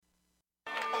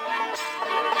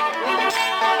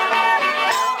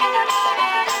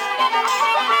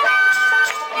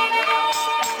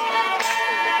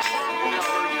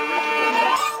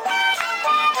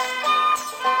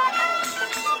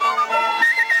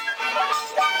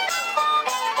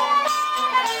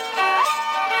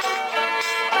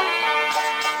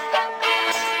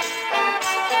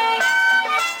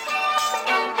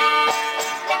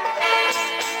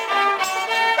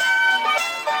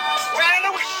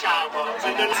In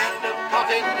the land of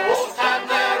cotton, old time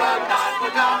there, a nine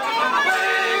forgotten.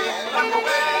 Look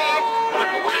away,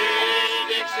 look away,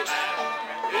 Dixieland,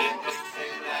 in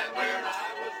Dixieland, where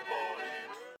I was born.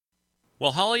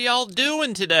 Well, how are y'all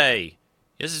doing today?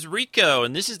 This is Rico,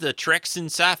 and this is the Treks in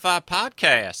Sci-Fi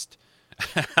podcast.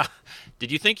 Did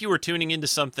you think you were tuning into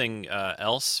something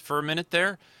else for a minute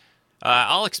there?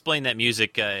 I'll explain that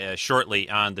music shortly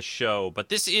on the show, but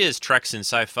this is Treks in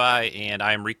Sci-Fi, and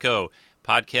I'm Rico,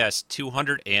 podcast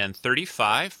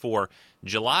 235 for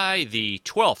July the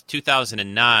 12th,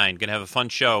 2009. Going to have a fun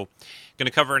show. Going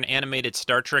to cover an animated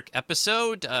Star Trek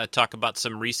episode, talk about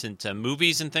some recent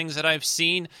movies and things that I've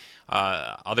seen,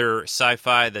 other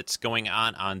sci-fi that's going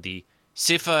on the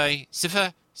Sci-Fi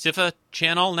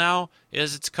channel now,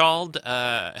 as it's called.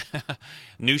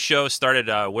 New show started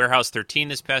Warehouse 13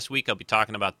 this past week. I'll be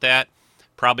talking about that.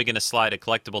 Probably going to slide a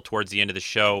collectible towards the end of the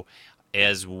show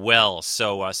as well.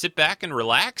 So sit back and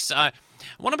relax.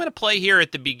 What I'm going to play here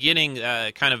at the beginning,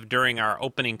 kind of during our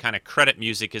opening kind of credit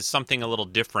music, is something a little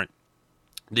different.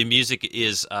 The music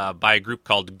is by a group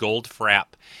called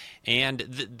Goldfrapp. And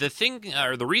the thing,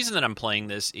 or the reason that I'm playing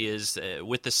this is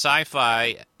with the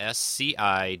Sci-Fi,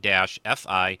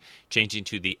 SCI-FI, changing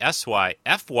to the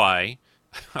SYFY,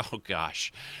 oh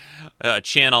gosh,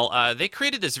 channel, they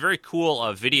created this very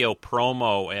cool video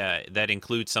promo that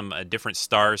includes some different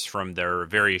stars from their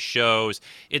various shows.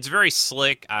 It's very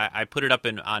slick. I put it up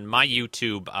on my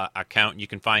YouTube account. You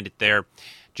can find it there.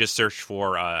 Just search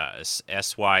for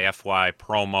SYFY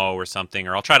promo or something,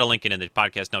 or I'll try to link it in the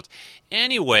podcast notes.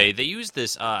 Anyway, they use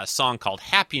this song called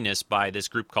Happiness by this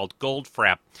group called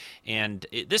Goldfrapp. And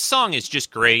this song is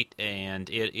just great, and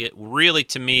it really,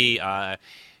 to me,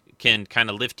 can kind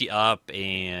of lift you up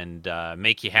and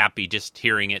make you happy just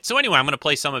hearing it. So anyway, I'm going to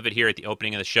play some of it here at the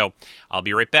opening of the show. I'll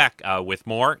be right back with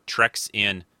more Treks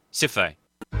in Sci-Fi.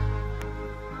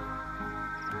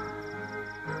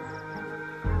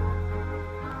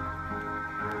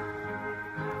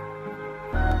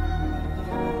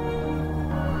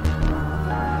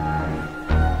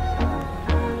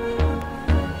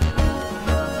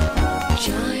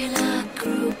 Join our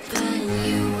group and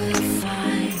you will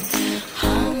find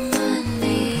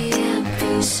harmony and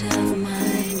peace of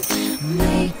mind.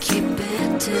 Make it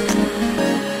better.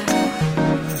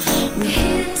 We're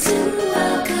here to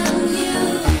welcome you.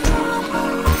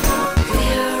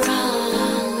 We're all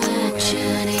on a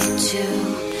journey to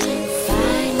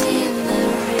finding the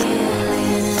real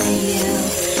inner you.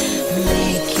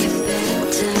 Make it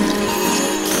better.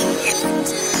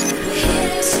 We're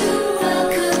here to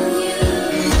welcome you.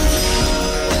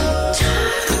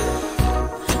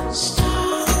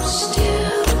 Stop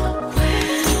still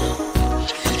when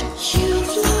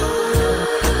you've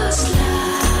lost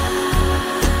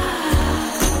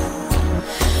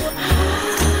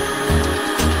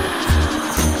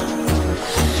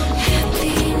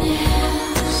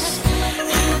happiness.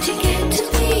 How'd you get to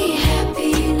be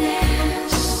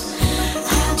happiness?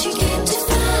 How'd you get to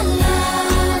find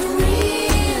love,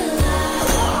 real love?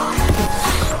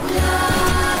 Love,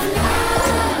 love,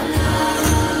 love.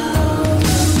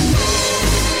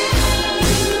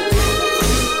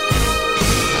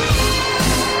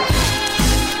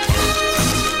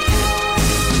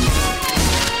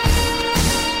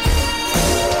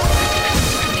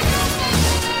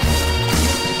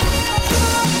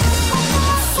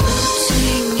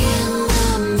 Floating in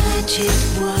the magic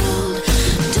world,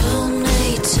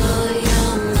 donate all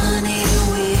your money,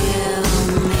 we'll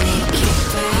make it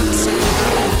better.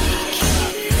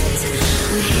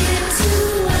 We're here to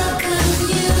welcome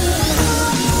you.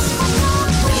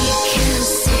 We can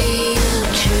see your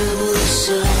troubled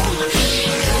soul. If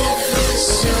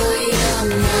all your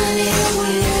money,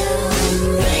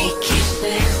 we'll make it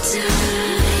better.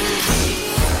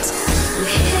 We're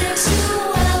here to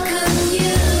welcome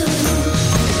you.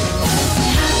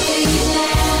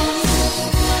 Happiness.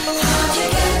 How'd you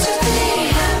get to be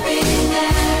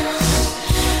happiness?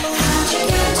 How'd you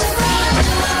get to find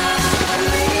love,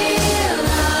 real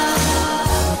love?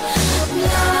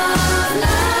 Love, love,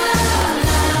 love.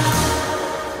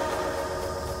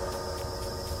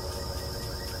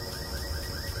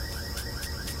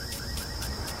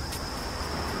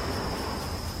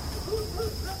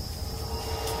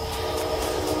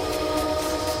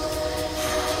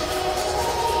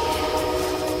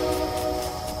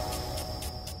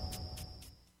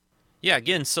 Yeah,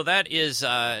 again, so that is,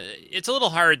 it's a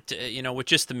little hard, to, with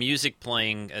just the music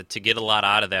playing to get a lot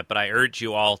out of that, but I urge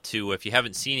you all to, if you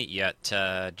haven't seen it yet,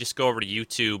 just go over to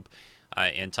YouTube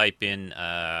and type in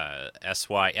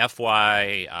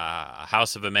SYFY,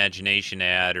 House of Imagination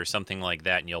ad or something like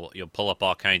that, and you'll pull up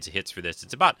all kinds of hits for this.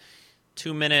 It's about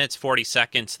 2 minutes, 40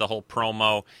 seconds, the whole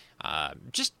promo.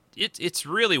 It's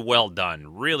really well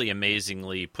done, really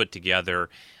amazingly put together.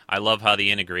 I love how they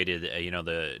integrated,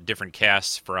 the different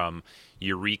casts from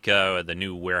Eureka, the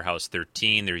new Warehouse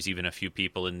 13. There's even a few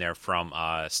people in there from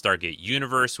Stargate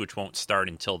Universe, which won't start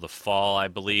until the fall, I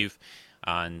believe,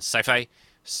 on Sci-Fi.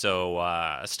 So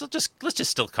let's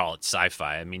just still call it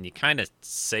Sci-Fi. I mean, you kind of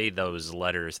say those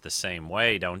letters the same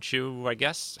way, don't you? I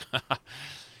guess.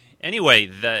 Anyway,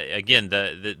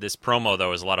 this promo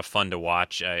though is a lot of fun to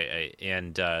watch,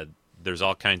 and there's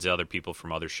all kinds of other people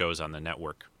from other shows on the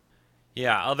network.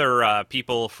 Yeah, other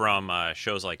people from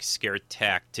shows like Scare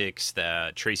Tactics,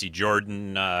 Tracy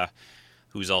Jordan,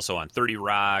 who's also on 30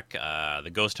 Rock, the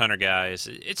Ghost Hunter guys.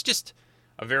 It's just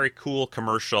a very cool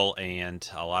commercial and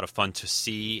a lot of fun to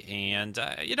see. And,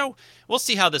 we'll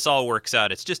see how this all works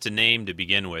out. It's just a name to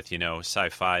begin with,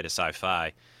 sci-fi to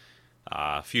sci-fi.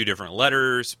 A few different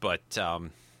letters, but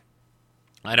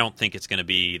I don't think it's going to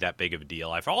be that big of a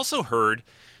deal. I've also heard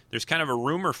there's kind of a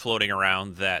rumor floating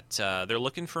around that they're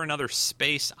looking for another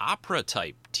space opera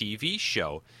type TV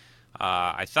show.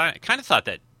 I kind of thought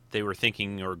that they were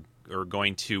thinking or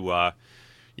going to, have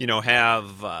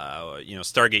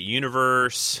Stargate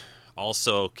Universe,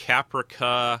 also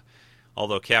Caprica.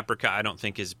 Although Caprica, I don't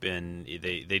think has been.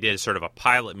 They did sort of a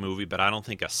pilot movie, but I don't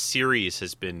think a series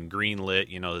has been greenlit.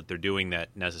 That they're doing that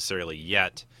necessarily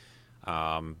yet.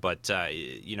 But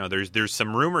there's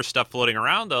some rumor stuff floating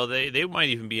around, though. They might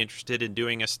even be interested in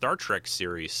doing a Star Trek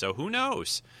series. So who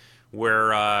knows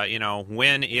where,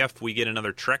 if we get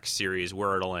another Trek series,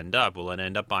 where it'll end up. Will it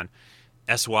end up on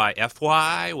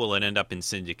SYFY? Will it end up in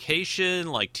syndication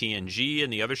like TNG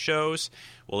and the other shows?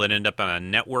 Will it end up on a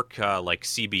network like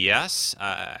CBS?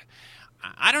 I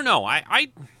don't know. I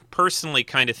personally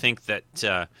kind of think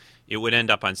that it would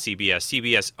end up on CBS.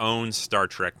 CBS owns Star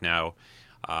Trek now.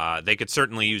 They could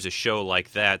certainly use a show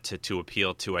like that to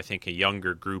appeal to, I think, a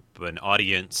younger group, an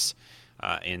audience,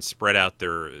 and spread out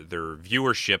their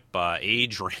viewership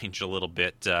age range a little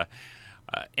bit.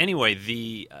 Anyway,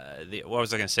 what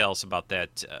was I going to say else about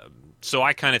that? So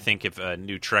I kind of think if a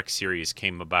new Trek series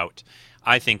came about,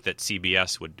 I think that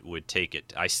CBS would take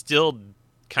it. I still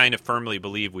kind of firmly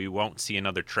believe we won't see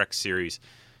another Trek series.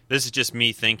 This is just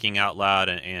me thinking out loud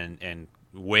and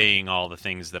weighing all the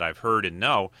things that I've heard and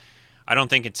know. I don't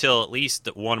think until at least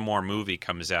one more movie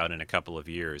comes out in a couple of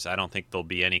years. I don't think there'll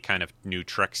be any kind of new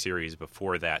Trek series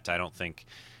before that. I don't think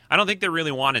they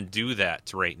really want to do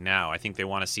that right now. I think they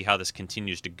want to see how this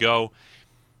continues to go,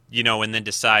 and then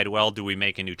decide, well, do we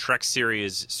make a new Trek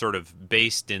series sort of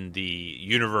based in the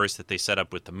universe that they set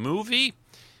up with the movie,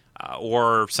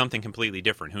 or something completely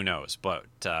different? Who knows? But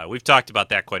we've talked about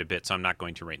that quite a bit, so I'm not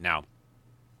going to right now.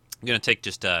 I'm going to take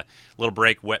just a little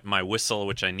break, wet my whistle,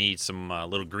 which I need some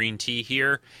little green tea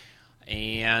here,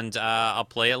 and I'll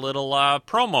play a little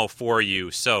promo for you.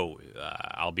 So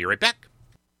I'll be right back.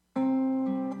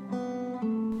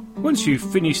 Once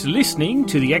you've finished listening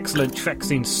to the excellent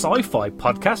Treks in Sci-Fi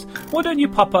podcast, why don't you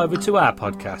pop over to our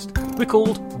podcast? We're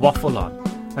called Waffle On,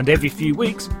 and every few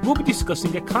weeks we'll be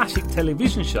discussing a classic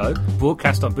television show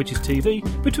broadcast on British TV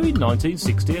between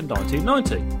 1960 and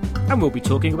 1990. And we'll be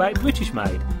talking about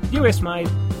British-made,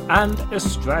 US-made and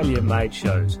Australian-made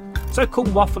shows. So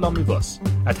come waffle on with us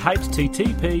at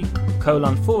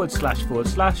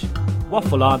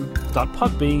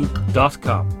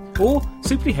http://waffleon.podbean.com, or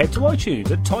simply head to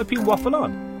iTunes and type in Waffle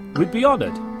On. We'd be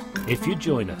honoured if you'd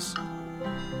join us.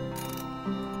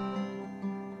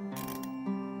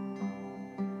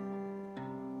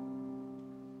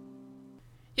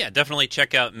 Yeah, definitely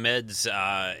check out Meds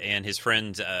and his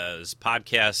friends'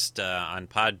 podcast on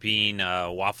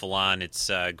Podbean, Waffle On.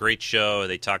 It's a great show.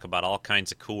 They talk about all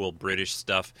kinds of cool British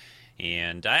stuff,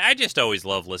 and I just always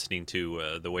love listening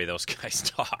to the way those guys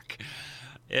talk.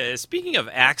 Speaking of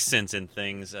accents and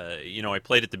things, I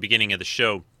played at the beginning of the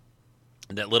show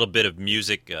that little bit of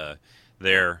music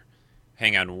there.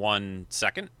 Hang on 1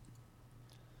 second.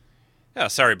 Yeah,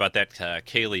 sorry about that.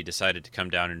 Kaylee decided to come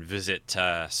down and visit,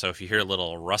 so if you hear a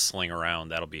little rustling around,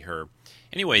 that'll be her.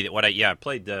 Anyway, I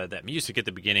played that music at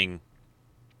the beginning,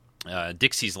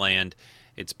 Dixie's Land.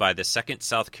 It's by the 2nd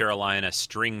South Carolina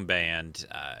String Band.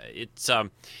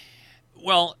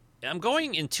 I'm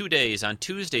going in 2 days. On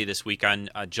Tuesday this week, on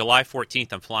July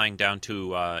 14th, I'm flying down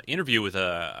to interview with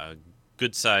a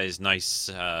good-sized, nice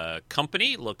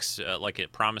company. Looks like a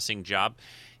promising job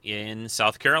in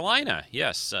South Carolina.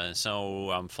 Yes,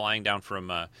 so I'm flying down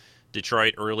from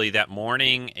Detroit early that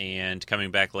morning and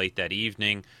coming back late that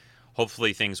evening.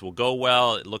 hopefully things will go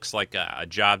well. It looks like a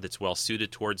job that's well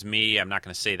suited towards me. I'm not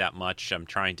going to say that much. I'm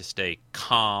trying to stay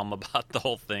calm about the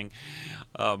whole thing.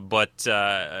 But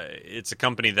it's a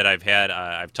company that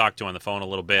I've talked to on the phone a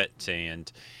little bit,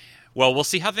 and well, we'll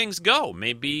see how things go.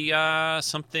 Maybe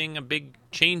big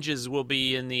changes will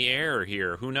be in the air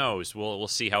here. Who knows? We'll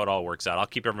see how it all works out. I'll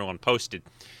keep everyone posted.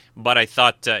 But I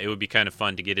thought it would be kind of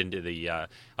fun to get into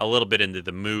a little bit into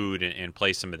the mood and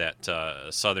play some of that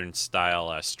Southern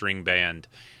style string band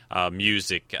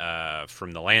music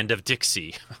from the land of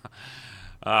Dixie.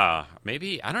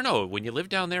 Maybe, I don't know, when you live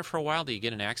down there for a while, do you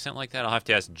get an accent like that? I'll have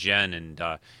to ask Jen and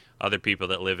other people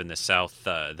that live in the South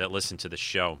that listen to the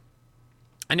show.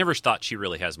 I never thought she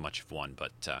really has much of one,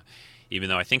 but even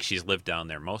though I think she's lived down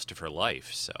there most of her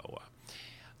life. So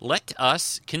let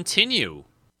us continue.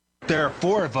 There are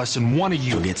 4 of us and one of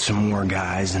you. We'll get some more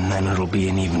guys, and then it'll be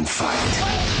an even fight.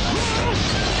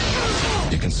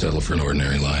 You can settle for an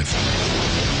ordinary life.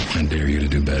 I dare you to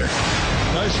do better.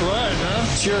 Nice ride, huh?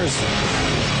 Cheers.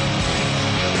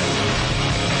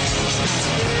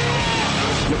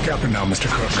 Look up and down, Mr.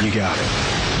 Cook. You got it.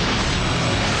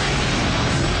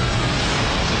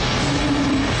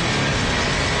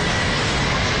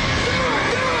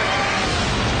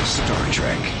 Star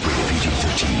Trek, rated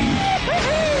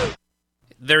PG-13.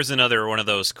 There's another one of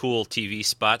those cool TV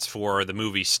spots for the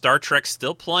movie Star Trek,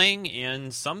 still playing in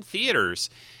some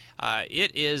theaters.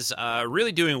 It is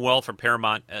really doing well for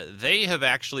Paramount. They have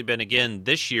actually been, again,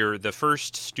 this year, the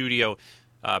first studio,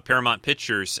 Paramount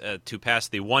Pictures, to pass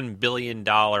the $1 billion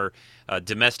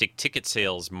domestic ticket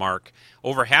sales mark.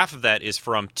 Over half of that is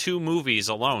from 2 movies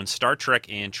alone, Star Trek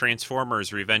and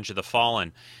Transformers: Revenge of the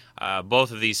Fallen. Both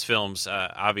of these films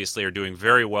obviously are doing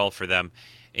very well for them,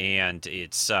 and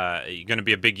it's going to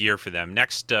be a big year for them.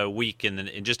 Next week,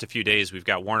 in just a few days, we've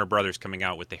got Warner Brothers coming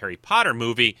out with the Harry Potter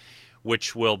movie,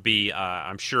 which will be,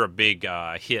 I'm sure, a big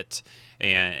hit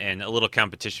and a little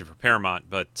competition for Paramount.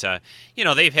 But,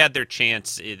 they've had their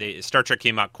chance. Star Trek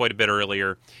came out quite a bit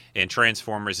earlier, and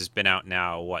Transformers has been out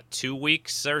now, 2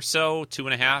 weeks or so,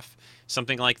 2.5,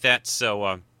 something like that.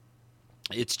 So,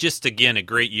 it's just, again, a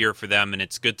great year for them, and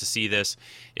it's good to see this.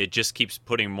 It just keeps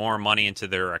putting more money into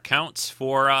their accounts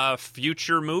for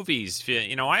future movies.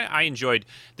 I enjoyed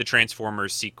the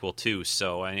Transformers sequel, too.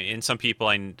 So, and some people,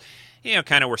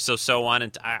 kind of were so-so on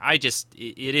it.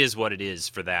 It is what it is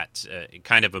for that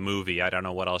kind of a movie. I don't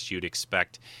know what else you'd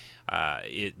expect.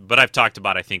 But I've talked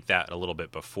about, I think, that a little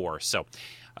bit before. So,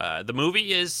 the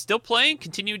movie is still playing,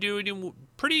 continue doing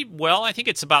pretty well. I think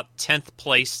it's about 10th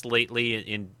place lately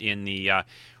in the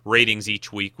ratings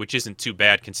each week, which isn't too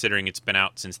bad considering it's been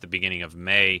out since the beginning of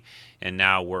May, and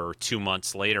now we're 2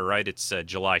 months later, right? It's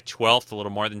July 12th, a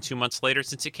little more than 2 months later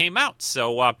since it came out.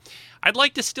 So I'd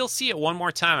like to still see it one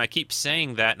more time. I keep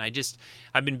saying that, and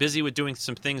I've been busy with doing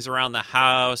some things around the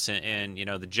house and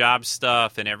the job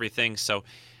stuff and everything, so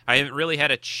I haven't really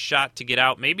had a shot to get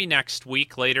out. Maybe next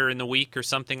week, later in the week or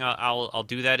something, I'll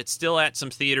do that. It's still at some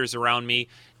theaters around me.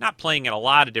 Not playing at a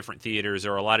lot of different theaters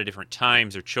or a lot of different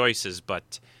times or choices,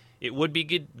 but it would be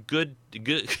good.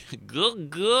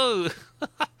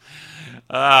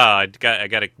 I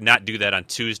got to not do that on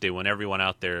Tuesday when everyone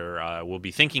out there will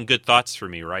be thinking good thoughts for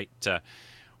me, right?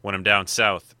 When I'm down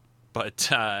south. But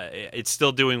it's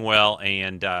still doing well,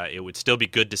 and it would still be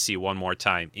good to see one more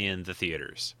time in the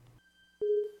theaters.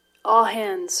 All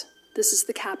hands, this is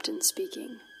the captain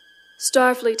speaking.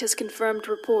 Starfleet has confirmed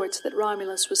reports that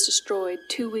Romulus was destroyed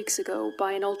 2 weeks ago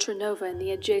by an ultranova in the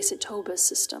adjacent Hobus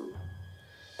system.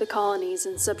 The colonies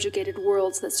and subjugated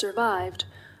worlds that survived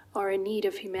are in need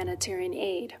of humanitarian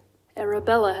aid.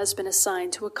 Arabella has been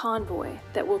assigned to a convoy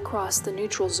that will cross the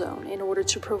neutral zone in order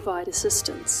to provide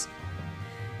assistance.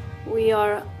 We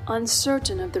are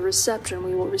uncertain of the reception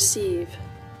we will receive,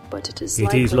 but it is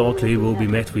likely we'll be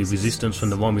met with resistance from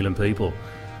the Romulan people.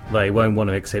 They won't want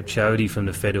to accept charity from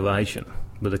the Federation,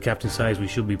 but the captain says we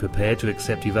should be prepared to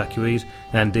accept evacuees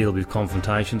and deal with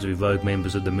confrontations with rogue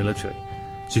members of the military.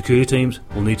 Security teams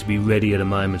will need to be ready at a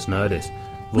moment's notice.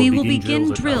 We will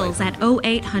begin drills at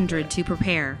 0800 to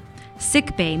prepare.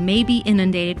 Sickbay may be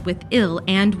inundated with ill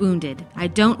and wounded. I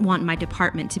don't want my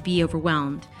department to be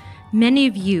overwhelmed. Many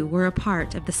of you were a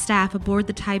part of the staff aboard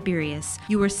the Tiberius.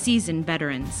 You are seasoned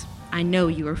veterans. I know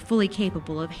you are fully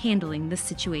capable of handling this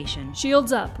situation.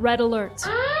 Shields up, red alerts.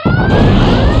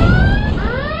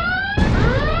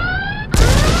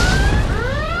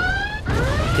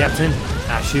 Captain,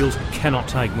 our shields cannot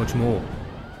take much more.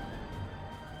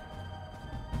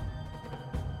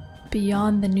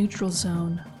 Beyond the neutral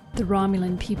zone, the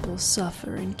Romulan people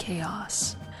suffer in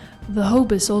chaos. The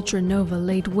Hobus ultranova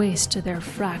laid waste to their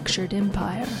fractured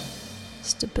empire.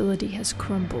 Stability has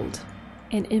crumbled.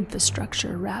 and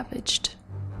infrastructure ravaged.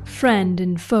 Friend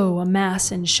and foe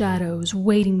amass in shadows,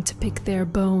 waiting to pick their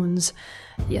bones,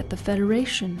 yet the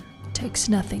Federation takes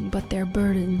nothing but their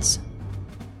burdens.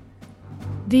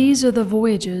 These are the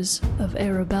voyages of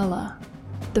Arabella,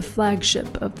 the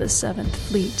flagship of the 7th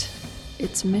Fleet.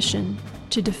 Its mission,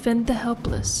 to defend the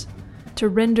helpless, to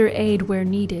render aid where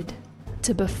needed,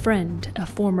 to befriend a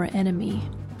former enemy,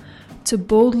 to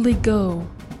boldly go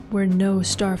where no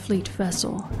Starfleet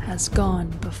vessel has gone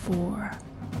before.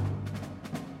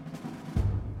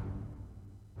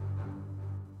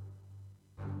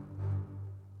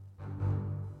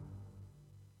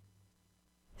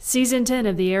 Season 10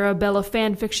 of the Arabella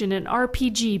fanfiction and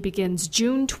RPG begins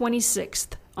June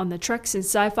 26th on the Treks in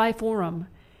Sci-Fi forum.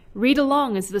 Read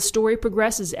along as the story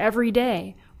progresses every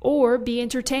day, or be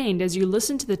entertained as you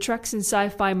listen to the Treks in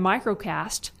Sci-Fi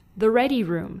microcast, The Ready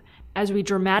Room, as we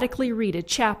dramatically read a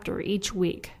chapter each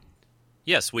week.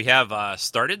 Yes, we have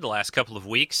started the last couple of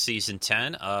weeks, Season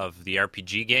 10 of the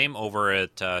RPG game over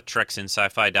at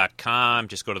treksinsci-fi.com.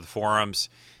 Just go to the forums,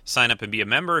 sign up and be a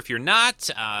member. If you're not,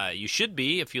 you should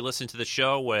be. If you listen to the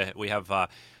show, we have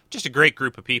just a great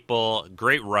group of people,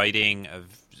 great writing,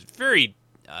 very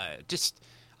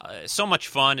so much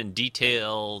fun and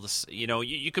details. You know,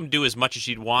 you can do as much as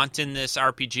you'd want in this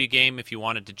RPG game if you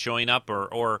wanted to join up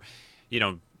or you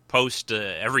know, post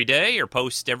every day or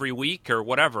post every week or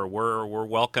whatever. We're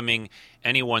welcoming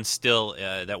anyone still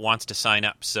that wants to sign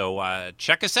up. So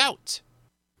check us out.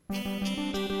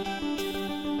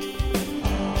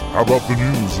 How about the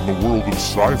news in the world of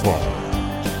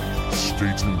sci-fi?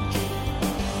 Stay tuned.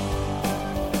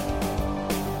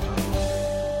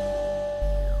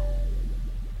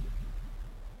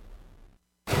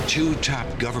 Two top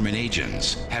government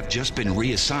agents have just been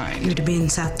reassigned. You're to be in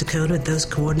South Dakota at those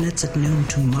coordinates at noon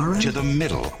tomorrow? To the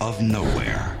middle of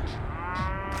nowhere.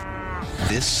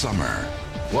 This summer.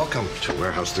 Welcome to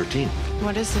Warehouse 13.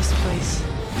 What is this place?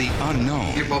 The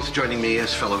unknown. You're both joining me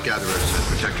as fellow gatherers and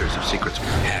protectors of secrets.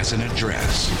 Has an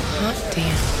address. Hot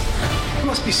damn. It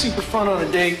must be super fun on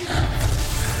a date.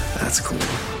 That's cool.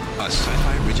 A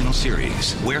sci-fi original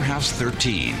series. Warehouse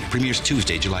 13. Premieres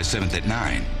Tuesday, July 7th at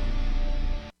 9.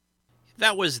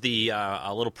 That was the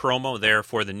a little promo there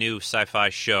for the new sci-fi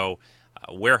show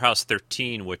Warehouse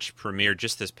 13, which premiered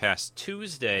just this past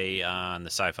Tuesday on the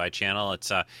Sci-Fi Channel. It's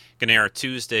going to air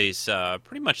Tuesdays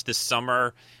pretty much this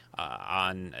summer.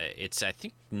 It's I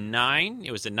think 9.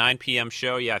 It was a 9 p.m.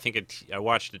 show. Yeah, I think I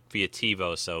watched it via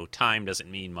TiVo, so time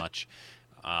doesn't mean much.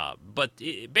 But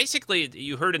basically,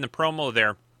 you heard in the promo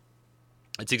there,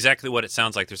 it's exactly what it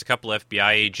sounds like. There's a couple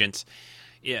FBI agents.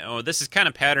 You know, this is kind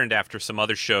of patterned after some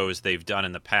other shows they've done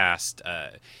in the past.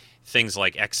 Things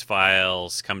like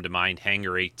X-Files come to mind,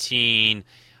 Hangar 18,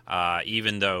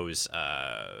 even those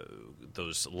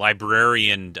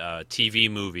librarian TV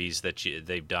movies that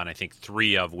they've done, I think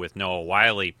 3 of with Noah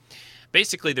Wyle.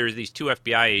 Basically, there's these 2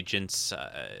 FBI agents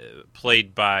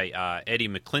played by Eddie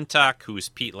McClintock, who's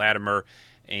Pete Latimer,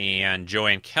 and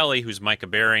Joanne Kelly, who's Micah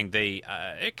Baring. They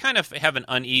kind of have an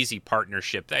uneasy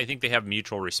partnership. I think they have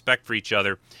mutual respect for each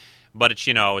other, but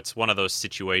it's one of those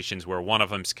situations where one of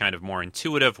them's kind of more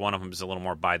intuitive, one of them's a little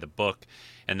more by the book,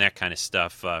 and that kind of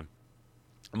stuff,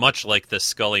 much like the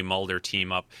Scully-Mulder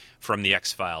team-up from the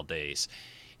X-File days.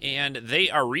 And they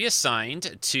are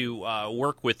reassigned to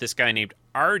work with this guy named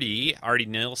Artie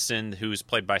Nilsson, who's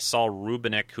played by Saul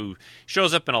Rubinek, who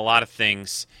shows up in a lot of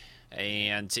things.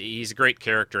 And he's a great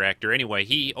character actor. Anyway,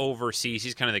 he's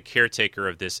kind of the caretaker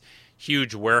of this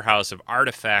huge warehouse of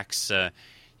artifacts,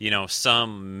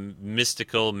 some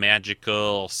mystical,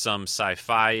 magical, some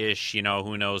sci-fi-ish,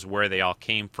 who knows where they all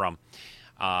came from.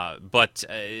 But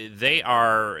they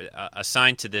are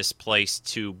assigned to this place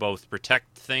to both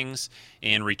protect things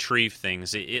and retrieve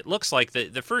things. It looks like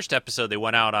the first episode they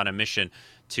went out on a mission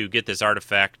to get this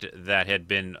artifact that had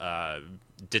been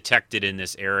detected in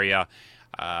this area.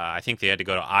 I think they had to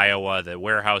go to Iowa. The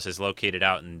warehouse is located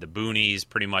out in the boonies,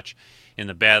 pretty much in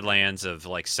the Badlands of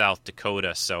like South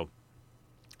Dakota. So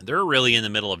they're really in the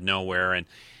middle of nowhere. And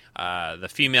the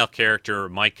female character,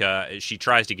 Micah, she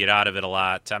tries to get out of it a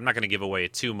lot. I'm not going to give away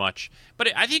too much, but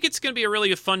I think it's going to be a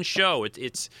really fun show.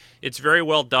 It's very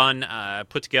well done,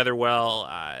 put together well.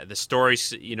 The stories,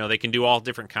 they can do all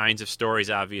different kinds of stories,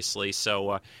 obviously.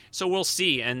 So we'll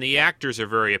see. And the actors are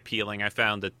very appealing. I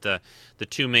found that the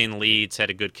 2 main leads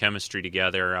had a good chemistry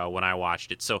together when I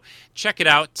watched it. So check it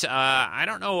out. I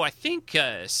don't know. I think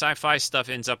sci-fi stuff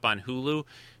ends up on Hulu,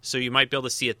 so you might be able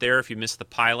to see it there if you missed the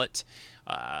pilot.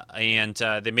 And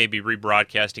they may be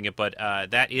rebroadcasting it, but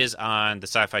that is on the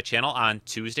Sci-Fi Channel on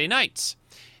Tuesday nights.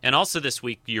 And also this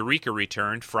week, Eureka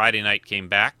returned. Friday night came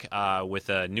back with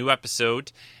a new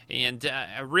episode, and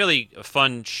a really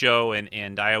fun show,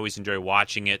 and I always enjoy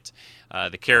watching it.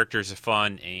 The characters are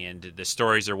fun, and the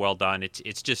stories are well done.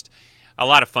 It's just a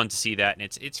lot of fun to see that,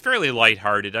 and it's fairly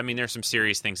lighthearted. I mean, there's some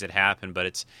serious things that happen,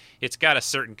 but it's got a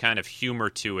certain kind of humor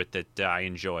to it that I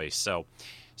enjoy. So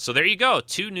there you go.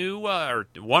 Two new, or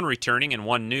one returning and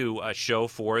one new show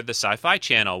for the Sci-Fi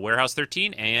Channel, Warehouse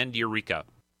 13 and Eureka.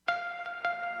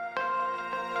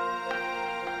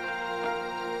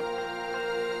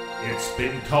 It's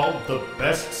been called the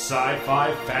best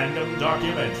sci-fi fandom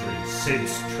documentary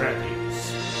since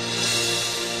Trekkies.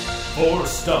 4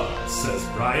 stars, says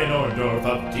Brian Orndorff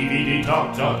of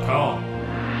DVDTalk.com.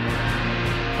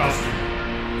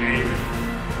 Costume, gaming,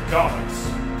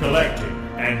 comics, collecting,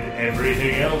 and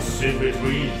everything else in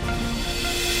between.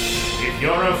 If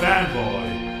you're a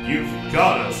fanboy, you've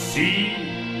gotta see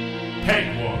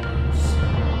Pegwarmers.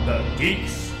 The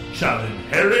geeks shall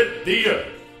inherit the earth.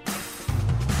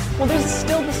 Well, there's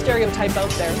still the stereotype out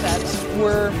there that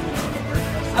we're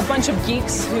a bunch of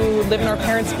geeks who live in our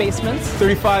parents' basements.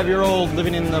 35-year-old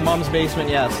living in the mom's basement,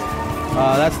 yes.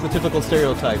 That's the typical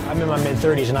stereotype. I'm in my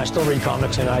mid-30s and I still read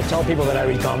comics, and I tell people that I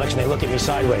read comics and they look at me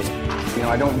sideways. You know,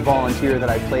 I don't volunteer that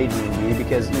I played D&D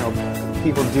because, you know,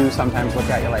 people do sometimes look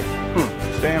at you like,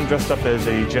 Today I'm dressed up as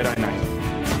a Jedi Knight.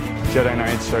 Jedi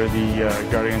Knights are the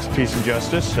guardians of peace and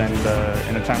justice, and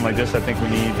in a time like this, I think we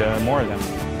need more of them.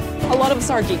 A lot of us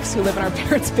are geeks who live in our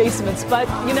parents' basements, but,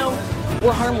 you know,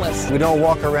 we're harmless. We don't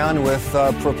walk around with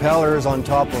propellers on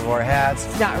top of our hats.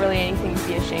 It's not really anything to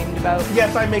be ashamed about.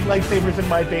 Yes, I make lightsabers in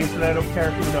my basement. I don't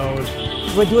care who knows.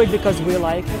 We do it because we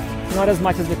like it, not as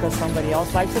much as because somebody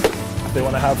else likes it. If they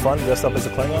want to have fun, dress up as a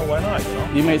Klingon, why not? You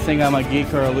know? You may think I'm a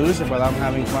geek or a loser, but I'm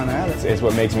having fun at it. It's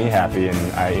what makes me happy, and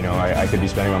I could be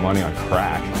spending my money on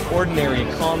crack. Ordinary,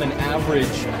 common, average,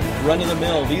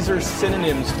 run-of-the-mill. These are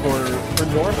synonyms for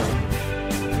normal.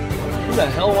 Who the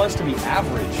hell wants to be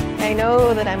average? I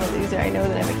know that I'm a loser. I know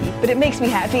that I'm a geek, but it makes me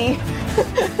happy.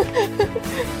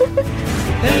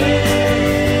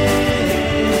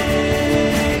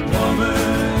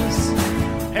 Pegwarmers,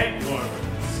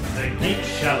 the geek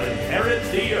shall inherit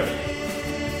the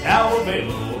earth. Now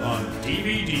available on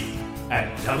DVD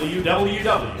at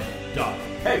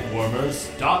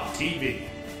www.pegwarmers.tv.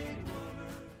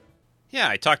 Yeah,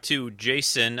 I talked to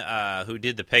Jason, who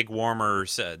did the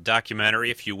Pegwarmers documentary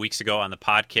a few weeks ago on the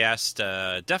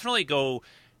podcast. Definitely go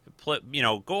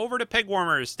over to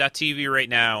pegwarmers.tv right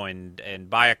now and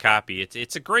buy a copy.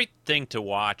 It's a great thing to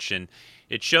watch, and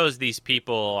it shows these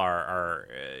people are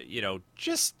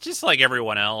just like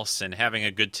everyone else, and having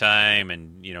a good time,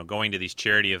 and going to these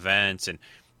charity events and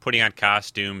putting on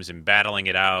costumes and battling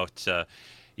it out.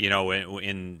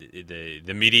 In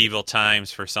the medieval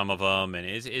times for some of them, and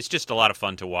it's just a lot of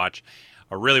fun to watch.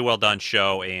 A really well done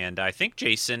show, and I think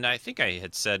Jason, I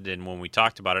had said, and when we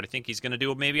talked about it, I think he's going to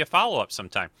do maybe a follow-up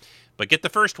sometime. But get the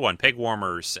first one,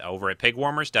 Pegwarmers, over at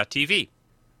pegwarmers.tv.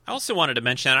 I also wanted to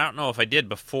mention, I don't know if I did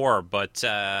before, but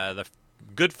the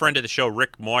good friend of the show,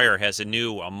 Rick Moyer, has a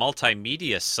new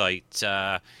multimedia site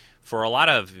for a lot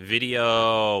of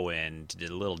video and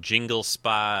little jingle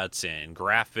spots and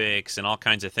graphics and all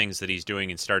kinds of things that he's doing,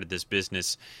 and started this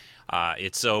business.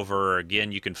 It's over,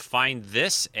 again, you can find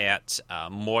this at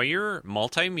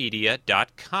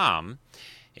MoyerMultimedia.com.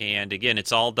 And again,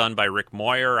 it's all done by Rick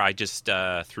Moyer. I just,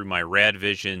 through my Rad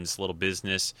Visions little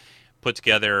business, put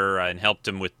together and helped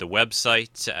him with the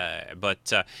website.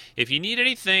 But if you need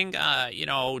anything,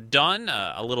 done,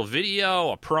 a little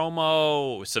video, a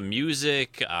promo, some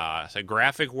music, some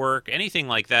graphic work, anything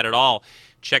like that at all,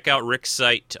 check out Rick's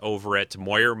site over at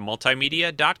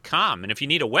MoyerMultimedia.com. And if you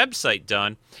need a website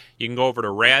done, you can go over to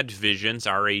RadVisions,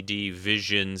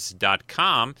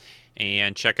 RADVisions.com,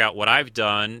 and check out what I've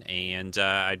done, and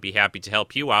I'd be happy to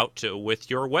help you out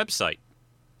with your website.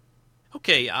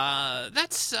 Okay,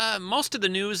 that's most of the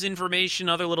news information,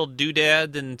 other little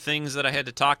doodad and things that I had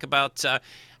to talk about. I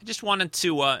just wanted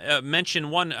to mention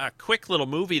one quick little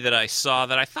movie that I saw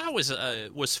that I thought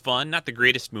was fun. Not the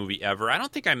greatest movie ever. I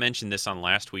don't think I mentioned this on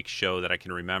last week's show that I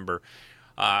can remember.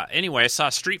 Anyway, I saw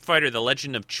Street Fighter: The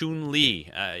Legend of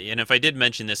Chun-Li, and if I did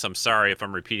mention this, I'm sorry if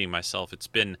I'm repeating myself. It's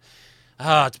been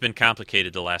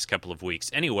complicated the last couple of weeks.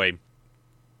 Anyway,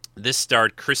 this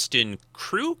starred Kristen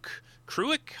Kruk,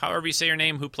 however you say her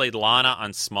name, who played Lana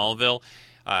on Smallville.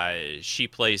 She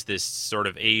plays this sort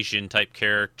of Asian-type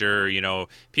character.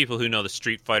 People who know the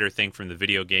Street Fighter thing from the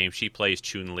video game, she plays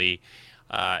Chun-Li.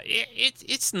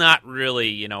 It's not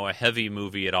really, a heavy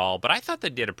movie at all, but I thought they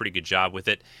did a pretty good job with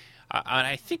it.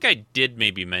 I think I did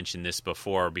maybe mention this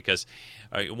before because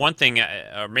one thing,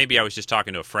 or maybe I was just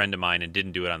talking to a friend of mine and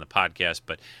didn't do it on the podcast,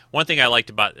 but one thing I liked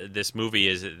about this movie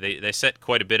is that they set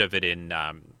quite a bit of it in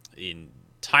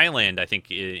Thailand, I think,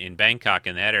 in Bangkok,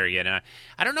 in that area. And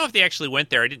I don't know if they actually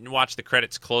went there. I didn't watch the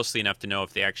credits closely enough to know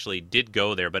if they actually did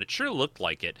go there, but it sure looked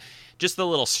like it. Just the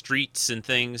little streets and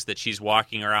things that she's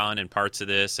walking around in parts of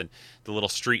this, and the little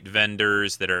street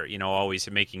vendors that are, always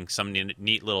making some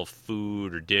neat little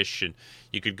food or dish. And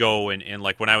you could go and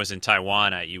like when I was in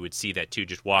Taiwan, you would see that too.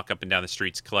 Just walk up and down the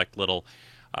streets, collect little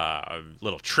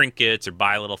trinkets or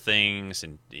buy little things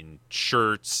and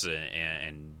shirts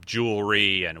and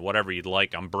jewelry and whatever you'd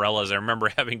like, umbrellas. I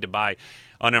remember having to buy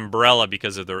an umbrella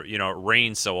because of the, it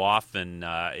rains so often,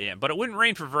 but it wouldn't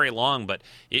rain for very long, but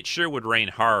it sure would rain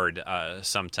hard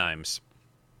sometimes.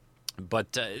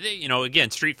 But,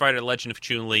 again, Street Fighter Legend of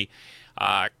Chun-Li,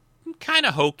 kind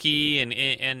of hokey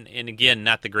and again,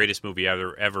 not the greatest movie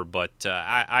ever, but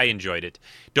I enjoyed it.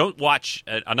 Don't watch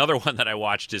another one that I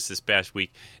watched just this past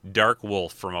week, Dark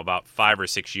Wolf, from about 5 or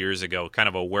 6 years ago, kind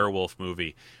of a werewolf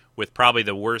movie with probably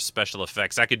the worst special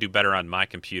effects. I could do better on my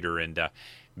computer, and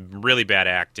really bad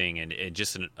acting and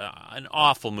just an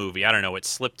awful movie. I don't know. It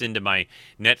slipped into my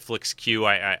Netflix queue.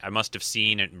 I must have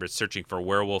seen it and been searching for a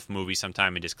werewolf movie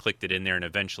sometime and just clicked it in there, and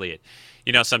eventually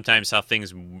it, sometimes how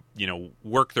things,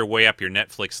 work their way up your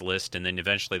Netflix list, and then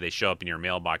eventually they show up in your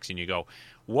mailbox and you go,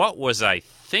 what was I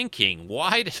thinking?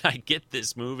 Why did I get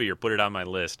this movie or put it on my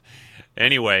list?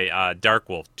 Anyway, Dark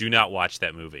Wolf, do not watch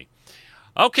that movie.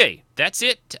 Okay, that's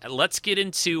it. Let's get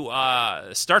into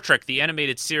Star Trek, the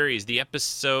animated series. The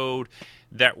episode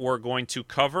that we're going to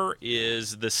cover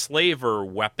is the Slaver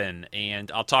Weapon,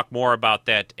 and I'll talk more about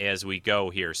that as we go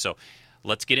here. So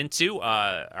let's get into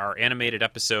our animated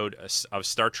episode of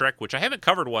Star Trek, which I haven't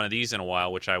covered one of these in a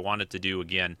while, which I wanted to do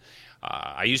again.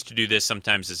 I used to do this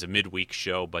sometimes as a midweek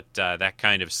show, but that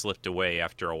kind of slipped away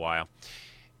after a while.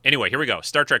 Anyway, here we go.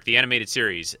 Star Trek, the animated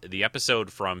series, the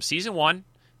episode from Season 1,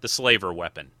 The Slaver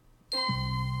Weapon.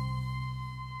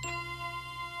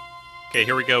 Okay,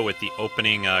 here we go with the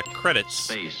opening credits.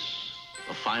 Space,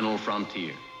 the final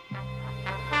frontier. Now,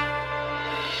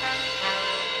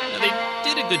 they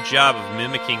did a good job of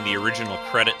mimicking the original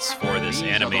credits for this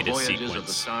animated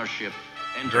sequence.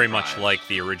 Very much like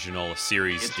the original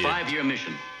series did. Its 5-year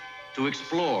mission, to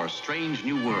explore strange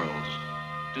new worlds,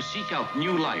 to seek out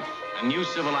new life and new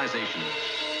civilizations,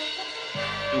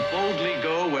 to boldly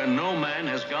go where no man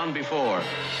has gone before.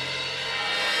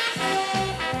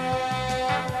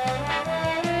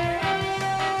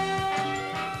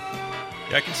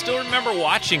 Yeah, I can still remember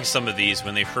watching some of these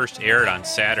when they first aired on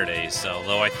Saturdays,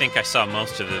 although I think I saw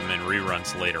most of them in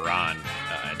reruns later on.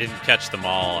 I didn't catch them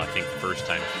all, I think, the first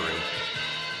time through.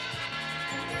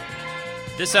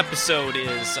 This episode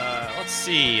is, let's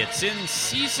see, it's in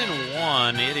Season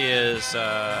 1. It is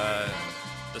the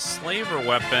Slaver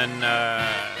Weapon,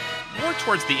 more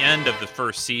towards the end of the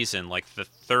first season, like the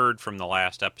third from the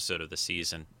last episode of the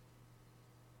season.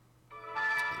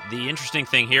 The interesting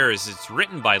thing here is it's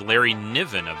written by Larry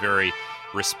Niven, a very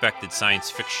respected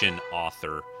science fiction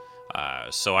author.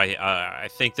 So I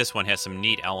think this one has some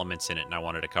neat elements in it, and I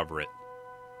wanted to cover it.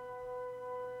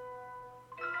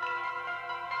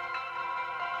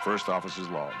 First Officer's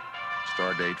Log,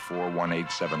 Stardate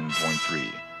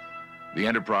 4187.3. The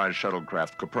Enterprise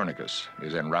shuttlecraft Copernicus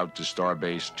is en route to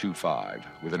Starbase 25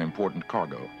 with an important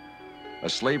cargo, a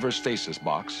slaver stasis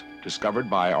box discovered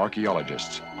by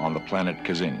archaeologists on the planet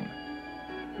Kazin.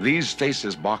 These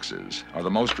stasis boxes are the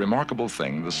most remarkable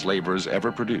thing the slavers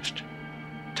ever produced.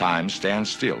 Time stands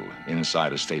still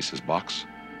inside a stasis box.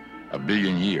 1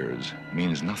 billion years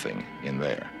means nothing in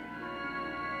there.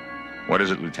 What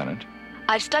is it, Lieutenant?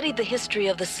 I've studied the history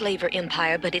of the Slaver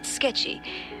Empire, but it's sketchy.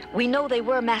 We know they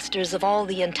were masters of all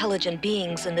the intelligent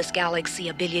beings in this galaxy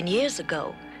 1 billion years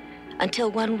ago, until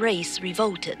one race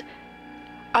revolted.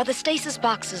 Are the stasis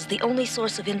boxes the only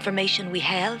source of information we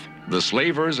have? The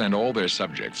slavers and all their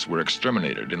subjects were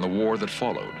exterminated in the war that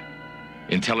followed.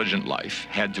 Intelligent life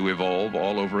had to evolve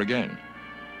all over again.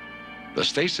 The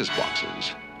stasis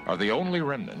boxes are the only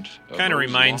remnant of kind of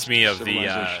reminds me of the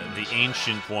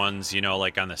ancient ones,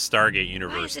 like on the Stargate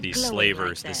universe, these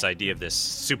slavers, this idea of this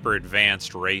super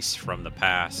advanced race from the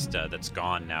past that's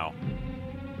gone now.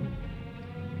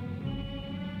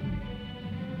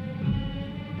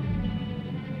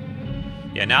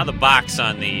 Yeah, now the box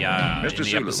on the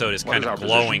episode is kind of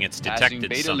glowing. It's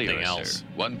detected something Lyra, else. Sir.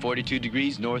 142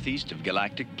 degrees northeast of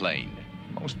Galactic Plane.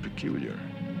 Most peculiar.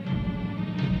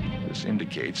 This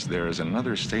indicates there is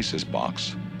another stasis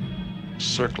box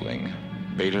circling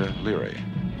Beta Lyrae.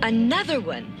 Another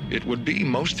one? It would be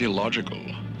most illogical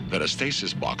that a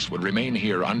stasis box would remain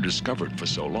here undiscovered for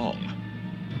so long.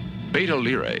 Beta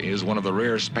Lyrae is one of the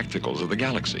rare spectacles of the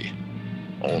galaxy.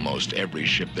 Almost every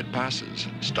ship that passes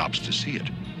stops to see it.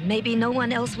 Maybe no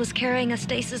one else was carrying a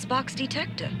stasis box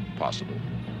detector. Possible.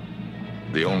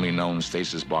 The only known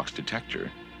stasis box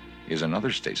detector is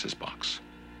another stasis box.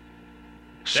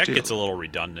 That Still, gets a little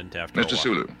redundant after a while. Mr.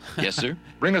 Sulu. Yes, sir?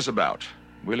 Bring us about.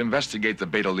 We'll investigate the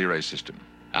Beta Lyrae system.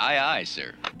 Aye, aye,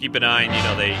 sir. Keep an eye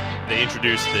on, they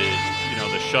introduced the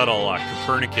shuttle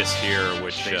Copernicus here,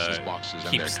 which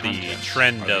keeps the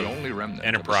trend of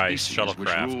Enterprise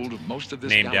shuttlecraft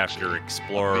named after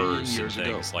explorers and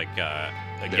things like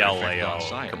Galileo,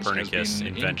 Copernicus,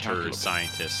 inventors,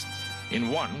 scientists. In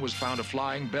one was found a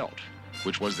flying belt,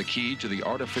 which was the key to the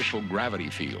artificial gravity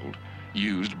field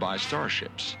used by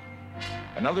starships.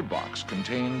 Another box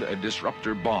contained a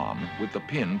disruptor bomb with the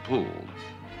pin pulled.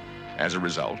 As a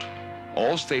result,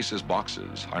 all stasis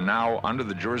boxes are now under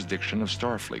the jurisdiction of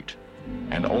Starfleet,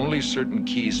 and only certain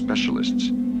key specialists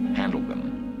handle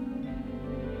them.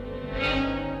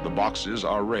 The boxes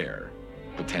are rare,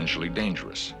 potentially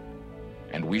dangerous,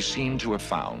 and we seem to have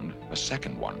found a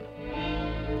second one.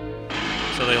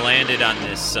 So they landed on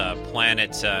this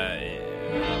planet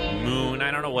moon.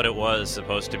 I don't know what it was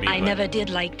supposed to be. I never did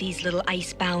like these little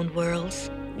ice-bound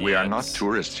worlds. We are not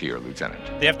tourists here,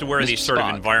 Lieutenant. They have to wear these sort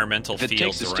of environmental if it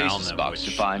fields takes a around stasis them, box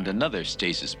to find another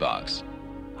stasis box,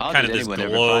 how kind did of this anyone ever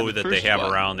glow find the that they first have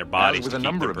one? around their bodies As with to a keep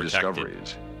number them of protected.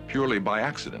 discoveries, purely by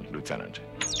accident, Lieutenant.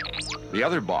 The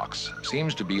other box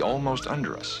seems to be almost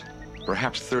under us,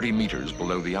 perhaps 30 meters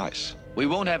below the ice. We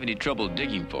won't have any trouble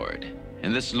digging for it.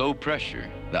 In this low pressure,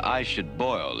 the ice should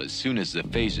boil as soon as the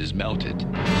phase is melted.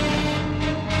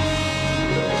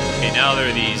 Okay, now there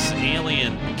are these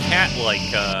alien cat-like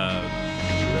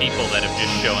people that have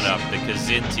just shown up, the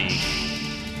Kzinti.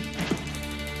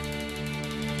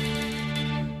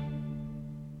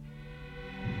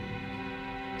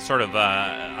 Sort of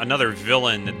another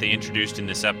villain that they introduced in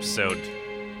this episode.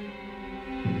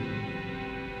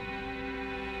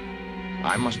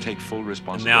 I must take full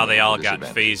responsibility. Now they all for this got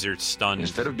event. phasered, stunned.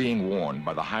 Instead of being warned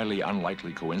by the highly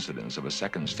unlikely coincidence of a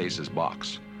second stasis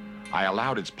box, I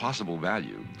allowed its possible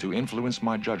value to influence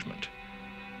my judgment.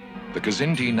 The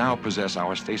Kzinti now possess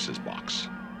our stasis box.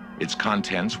 Its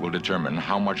contents will determine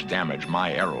how much damage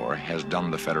my error has done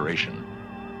the Federation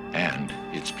and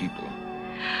its people.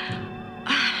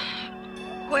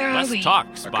 Where are Let's we? talk, A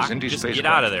Spock. Kzinti Just spacecraft. get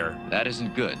out of there. That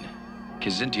isn't good.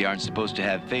 Kzinti aren't supposed to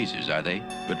have phasers, are they?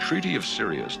 The Treaty of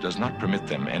Sirius does not permit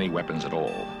them any weapons at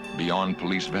all, beyond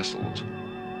police vessels.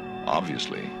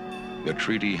 Obviously, the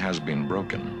treaty has been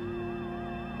broken.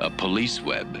 A police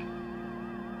web.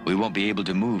 We won't be able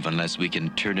to move unless we can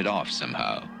turn it off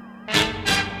somehow.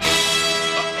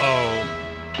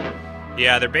 Oh.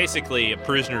 Yeah, they're basically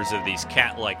prisoners of these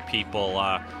cat-like people.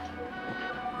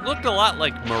 Looked a lot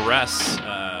like Maress,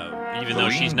 even though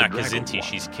she's not Kzinti,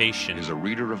 she's Cation. Is a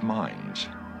reader of minds.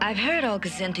 I've heard all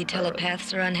Kzinti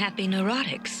telepaths are unhappy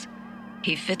neurotics.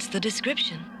 He fits the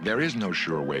description. There is no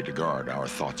sure way to guard our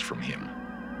thoughts from him.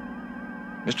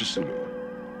 Mr. Sulu,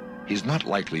 he's not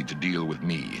likely to deal with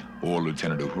me or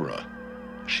Lieutenant Uhura.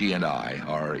 She and I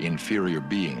are inferior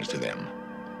beings to them.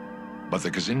 But the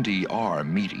Kzinti are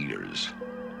meat eaters.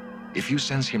 If you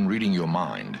sense him reading your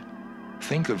mind,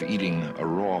 think of eating a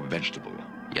raw vegetable.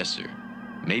 Yes, sir.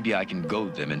 Maybe I can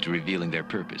goad them into revealing their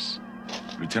purpose.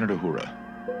 Lieutenant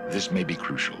Uhura, this may be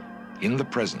crucial. In the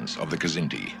presence of the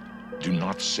Kzinti, do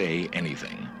not say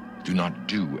anything. Do not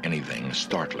do anything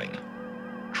startling.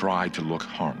 Try to look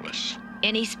harmless.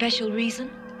 Any special reason?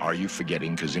 Are you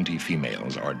forgetting Kzinti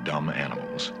females are dumb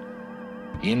animals?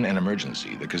 In an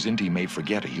emergency, the Kzinti may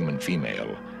forget a human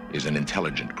female is an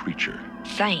intelligent creature.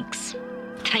 Thanks.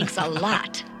 Thanks a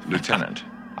lot. Lieutenant,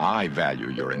 I value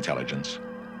your intelligence,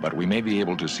 but we may be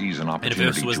able to seize an And if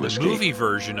opportunity this was to the escape. movie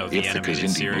version of the If the animated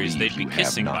Kzinti series, they'd believe be you have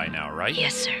kissing by none. now, right?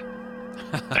 Yes, sir.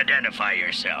 Identify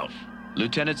yourself.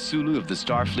 Lieutenant Sulu of the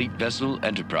Starfleet vessel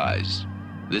Enterprise.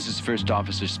 This is First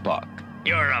Officer Spock.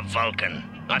 You're a Vulcan.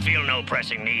 I feel no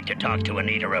pressing need to talk to an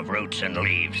eater of roots and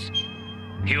leaves.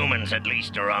 Humans, at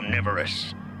least, are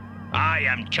omnivorous. I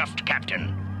am Chuffed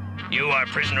Captain. You are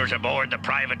prisoners aboard the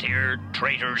privateer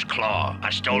Traitor's Claw,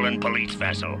 a stolen police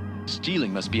vessel.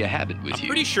 Stealing must be a habit with you. I'm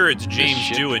pretty sure it's James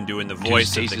ship, Doohan doing the 2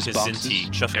 voice of the stasis Kzinti boxes.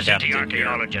 Chuff Kzinti Captain here.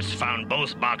 archaeologists found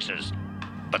both boxes,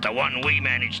 but the one we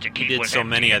managed to keep did was so empty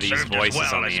many of and these served voices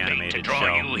as well on the as bait to animated draw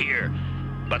show. you here.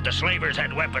 But the slavers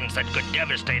had weapons that could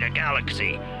devastate a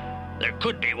galaxy. There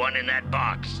could be one in that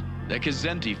box. The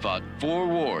Kzinti fought 4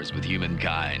 wars with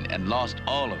humankind and lost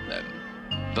all of them.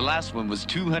 The last one was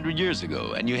 200 years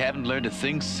ago, and you haven't learned a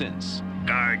thing since.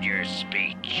 Guard your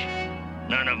speech.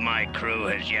 None of my crew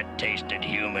has yet tasted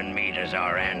human meat as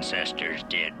our ancestors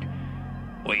did.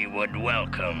 We would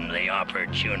welcome the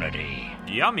opportunity.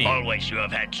 Yummy. Always you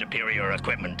have had superior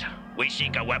equipment. We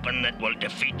seek a weapon that will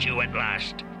defeat you at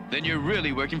last. Then you're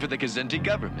really working for the Kazenti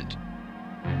government.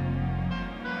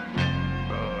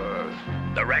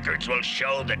 The records will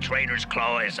show the Trader's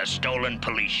Claw is a stolen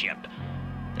police ship.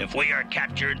 If we are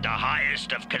captured, the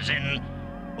highest of Kazin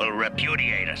will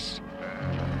repudiate us.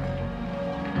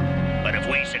 But if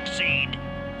we succeed,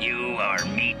 you are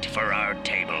meat for our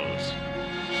tables.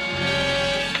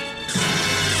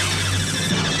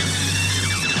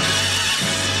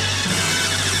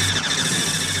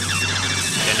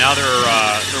 And now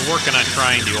they're working on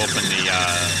trying to open the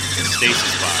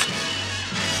stasis box.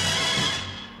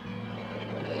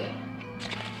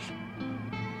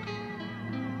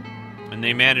 And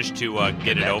they managed to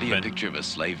get it open. Be a picture of a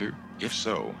slaver? If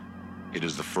so, it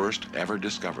is the first ever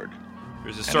discovered.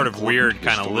 There's a sort of weird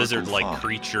kind of lizard-like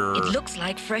creature. It looks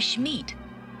like fresh meat.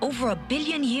 Over 1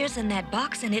 billion years in that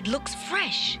box, and it looks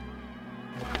fresh.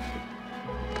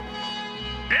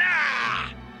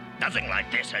 Ah! Nothing like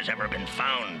this has ever been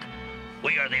found.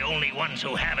 We are the only ones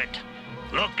who have it.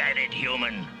 Look at it,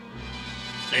 human.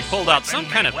 They pulled out some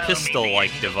kind of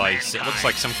pistol-like device. It looks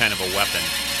like some kind of a weapon.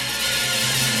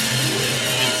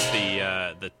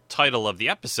 Hence the title of the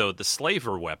episode, the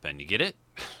Slaver Weapon. You get it?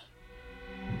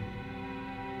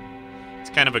 It's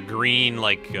kind of a green,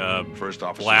 like,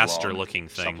 blaster-looking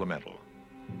thing. Supplemental.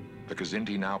 The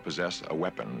Kazenti now possess a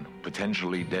weapon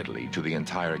potentially deadly to the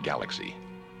entire galaxy.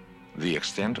 The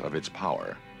extent of its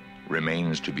power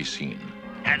remains to be seen.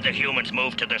 Have the humans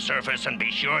move to the surface and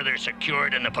be sure they're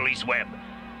secured in the police web.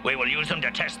 We will use them to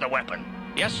test the weapon.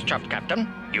 Yes, Chuff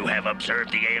Captain. You have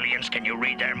observed the aliens. Can you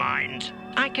read their minds?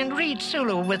 I can read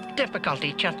Sulu with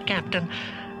difficulty, Chuff Captain.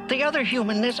 The other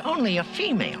human is only a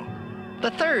female.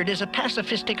 The third is a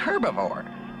pacifistic herbivore.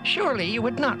 Surely you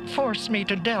would not force me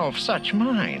to delve such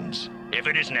minds. If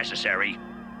it is necessary.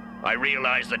 I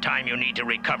realize the time you need to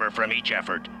recover from each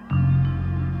effort.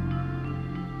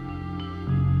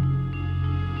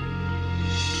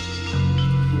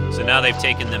 So now they've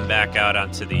taken them back out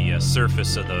onto the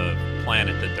surface of the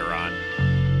planet that they're on.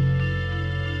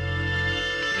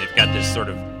 And they've got this sort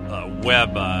of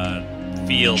web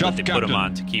field Chuff that they put them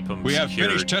on to keep them We have secured.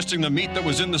 finished testing the meat that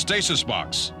was in the stasis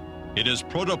box. It is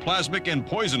protoplasmic and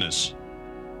poisonous.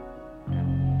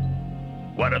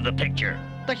 What of the picture?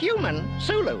 The human,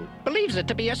 Sulu, believes it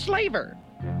to be a slaver.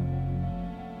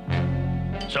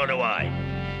 So do I.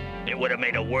 It would have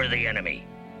made a worthy enemy.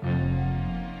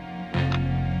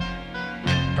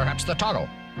 Perhaps the Toggle.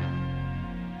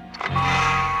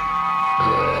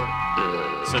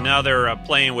 So now they're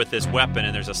playing with this weapon,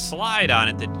 and there's a slide on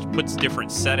it that puts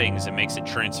different settings and makes it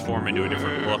transform into a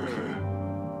different look.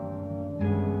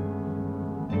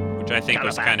 Which I think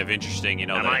was kind of interesting, you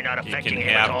know, that you can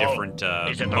have different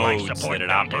modes that it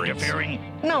operates.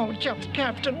 No, Chuff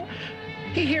Captain.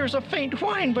 He hears a faint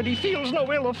whine, but he feels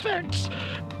no ill effects.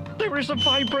 There is a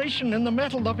vibration in the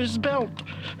metal of his belt.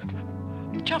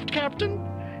 Chuff Captain,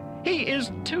 he is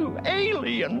too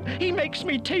alien. He makes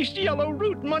me taste yellow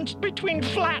root munched between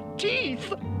flat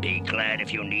teeth. Be glad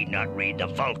if you need not read the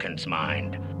Vulcan's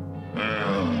mind.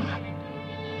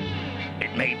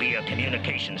 It may be a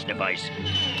communications device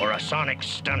or a sonic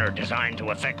stunner designed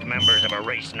to affect members of a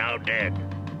race now dead.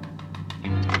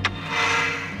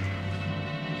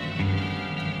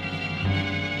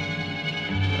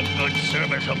 A good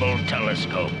serviceable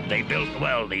telescope. They built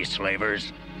well, these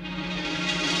slavers.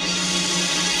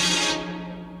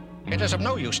 It is of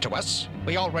no use to us.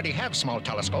 We already have small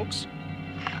telescopes.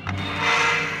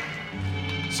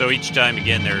 So each time,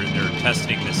 again, they're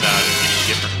testing this out and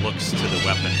getting different looks to the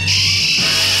weapon.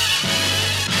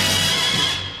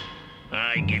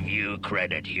 I give you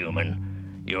credit,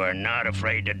 human. You are not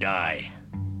afraid to die.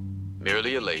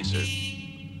 Merely a laser.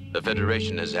 The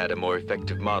Federation has had a more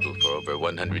effective model for over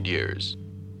 100 years.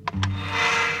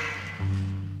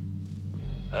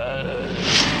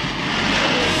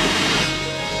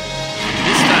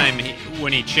 This time,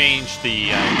 when he changed the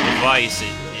device,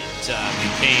 it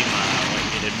became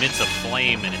like it emits a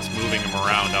flame and it's moving him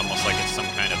around almost like it's some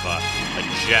kind of a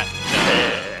jet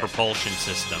propulsion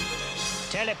system.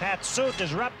 Telepath suit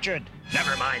is ruptured.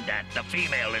 Never mind that. The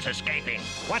female is escaping.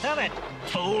 What of it?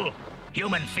 Fool!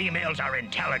 Human females are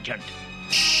intelligent.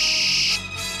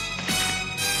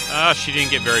 She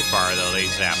didn't get very far, though. They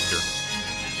zapped her.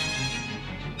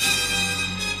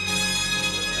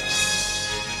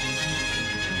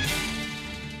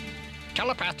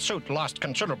 Telepath suit lost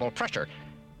considerable pressure.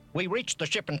 We reached the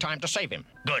ship in time to save him.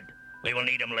 Good. We will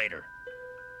need him later.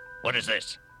 What is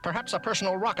this? Perhaps a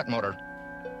personal rocket motor.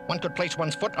 One could place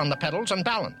one's foot on the pedals and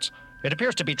balance. It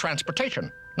appears to be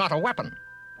transportation, not a weapon.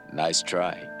 Nice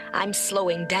try. I'm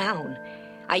slowing down.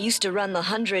 I used to run the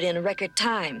 100 in a record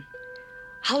time.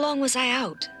 How long was I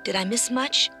out? Did I miss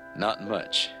much? Not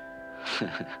much.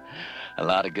 A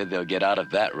lot of good they'll get out of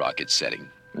that rocket setting.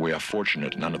 We are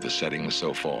fortunate none of the settings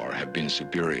so far have been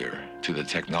superior to the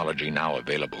technology now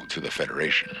available to the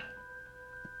Federation.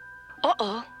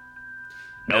 Uh-oh.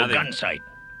 No gun sight.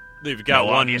 They've got No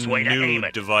one obvious way to aim new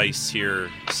it. device here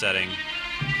setting.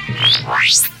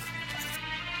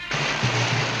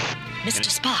 Mr.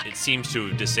 Spock. It seems to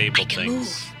have disabled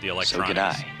things, the So electronics. can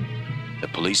I. The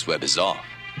police web is off.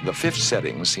 The fifth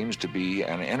setting seems to be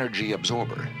an energy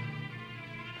absorber.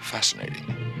 Fascinating.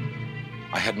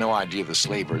 I had no idea the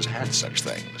slavers had such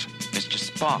things. Mr.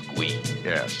 Spock, we...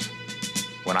 Yes.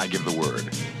 When I give the word,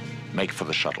 make for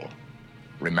the shuttle.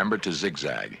 Remember to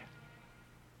zigzag.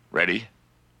 Ready?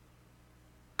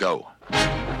 Go.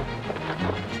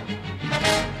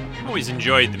 Always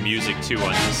enjoyed the music too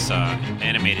on this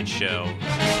animated show.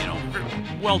 You know,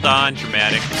 well done,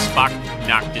 dramatic. Spock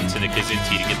knocked into the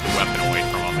Kazinti to get the weapon away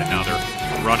from him, and now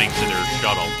they're running to their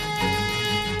shuttle.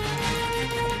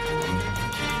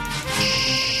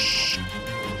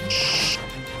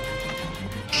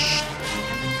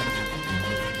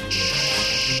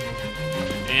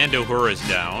 And Uhura's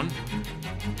down.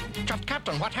 Just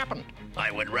Captain, what happened? I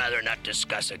would rather not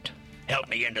discuss it. Help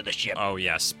me into the ship. Oh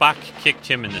yeah, Spock kicked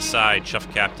him in the side,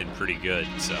 Chuff Captain pretty good,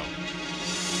 so.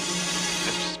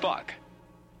 Mr. Spock,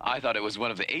 I thought it was one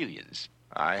of the aliens.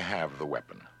 I have the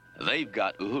weapon. They've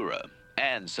got Uhura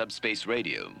and subspace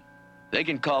radio. They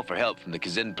can call for help from the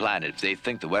Kazin planet if they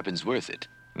think the weapon's worth it.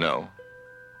 No,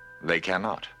 they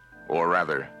cannot. Or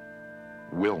rather,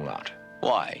 will not.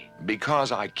 Why?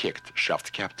 Because I kicked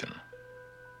Shuft Captain.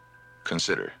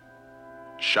 Consider,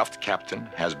 Shuft Captain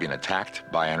has been attacked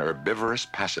by an herbivorous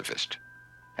pacifist,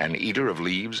 an eater of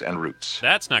leaves and roots.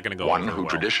 That's not going to go One over who well.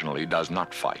 traditionally does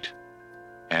not fight.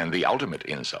 And the ultimate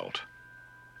insult,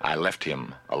 I left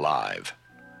him alive.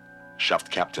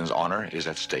 Shuft Captain's honor is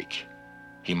at stake.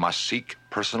 He must seek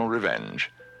personal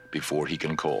revenge before he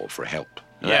can call for help.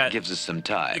 Yeah, that gives us some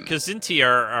time. The Kazinti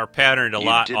are patterned a You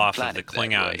lot did off plan of the it that way,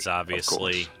 Klingons, of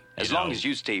obviously. As You long know, as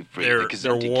you stay free, they're the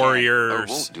Kazinti can warriors, or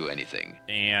won't do anything.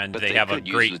 and But they they have a could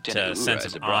use great Lieutenant Uhura sense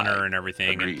as of a bribe. honor and everything.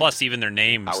 And Agreed. plus, even their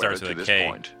name However, starts to with a this K.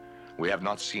 point, we have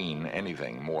not seen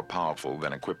anything more powerful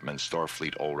than equipment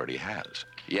Starfleet already has.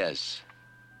 Yes.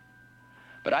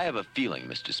 But I have a feeling,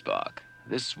 Mr. Spock,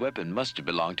 this weapon must have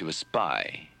belonged to a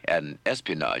spy, an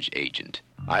espionage agent.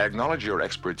 I acknowledge your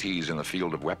expertise in the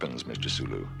field of weapons, Mr.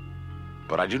 Sulu,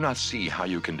 but I do not see how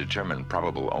you can determine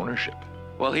probable ownership.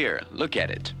 Well, here, look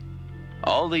at it.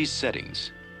 All these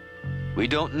settings. We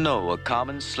don't know a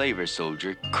common slaver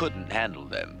soldier couldn't handle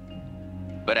them.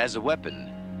 But as a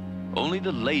weapon, only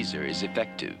the laser is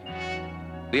effective.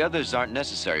 The others aren't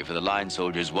necessary for the line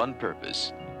soldier's one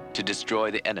purpose, to destroy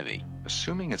the enemy.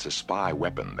 Assuming it's a spy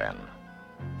weapon, then,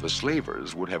 the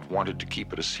slavers would have wanted to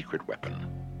keep it a secret weapon.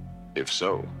 If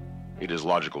so, it is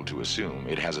logical to assume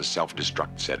it has a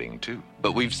self-destruct setting, too.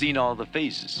 But we've seen all the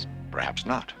phases. Perhaps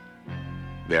not.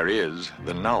 There is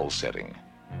the null setting.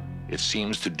 It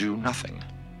seems to do nothing.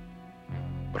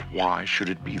 But why should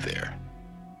it be there?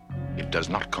 It does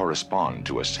not correspond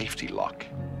to a safety lock.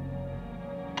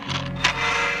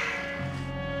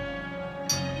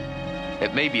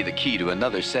 It may be the key to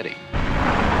another setting.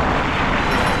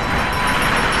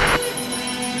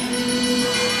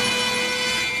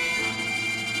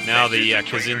 Now the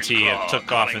Kazinti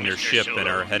took off in their ship and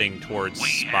are heading towards We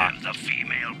Spock. have the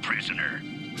female prisoner.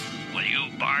 Will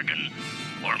you bargain,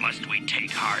 or must we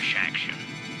take harsh action?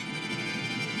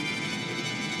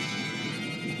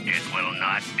 It will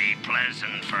not be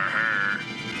pleasant for her.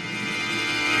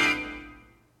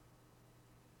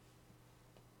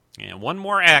 And one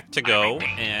more act to go,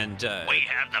 and We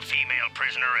have the female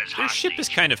prisoner as their ship is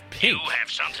kind of pink. You have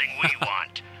something we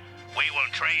want. We will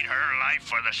trade her life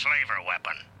for the slaver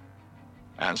weapon.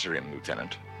 Answer him,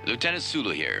 Lieutenant. Lieutenant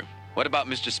Sulu here. What about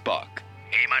Mr. Spock?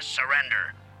 He must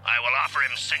surrender. I will offer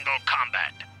him single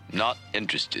combat. Not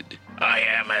interested. I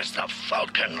am as the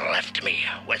falcon left me,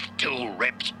 with 2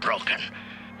 ribs broken.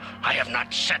 I have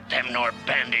not set them nor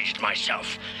bandaged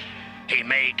myself. He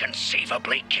may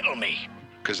conceivably kill me.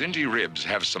 Kazinti ribs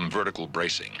have some vertical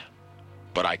bracing,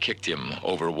 but I kicked him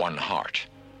over 1 heart.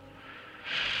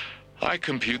 I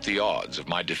compute the odds of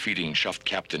my defeating Shuft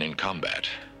Captain in combat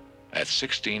at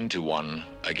 16 to 1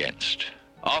 against.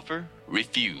 Offer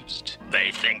refused.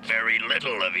 They think very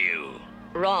little of you.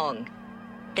 Wrong.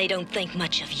 They don't think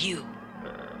much of you.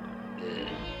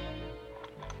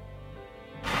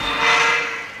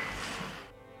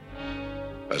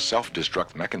 A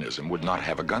self-destruct mechanism would not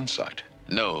have a gun sight.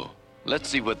 No. Let's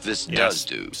see what this Yes, does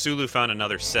do. Sulu found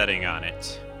another setting on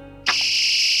it.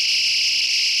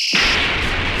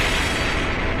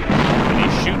 When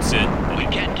he shoots it, We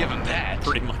can't give him that.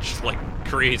 pretty much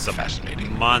creates a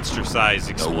Fascinating. monster-sized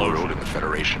No explosion. world in the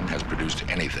Federation has produced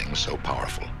anything so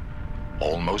powerful.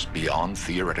 Almost beyond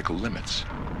theoretical limits.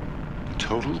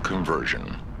 Total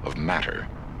conversion of matter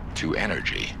to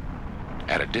energy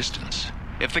at a distance.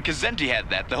 If the Kazenti had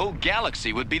that, the whole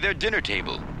galaxy would be their dinner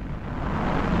table.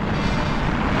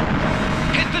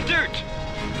 Hit the dirt!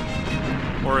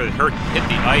 Or hit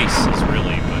the ice is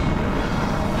really, but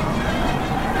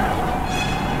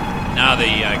now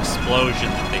the explosion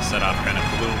that they set off kind of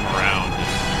blew them around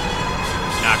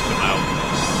and knocked them out.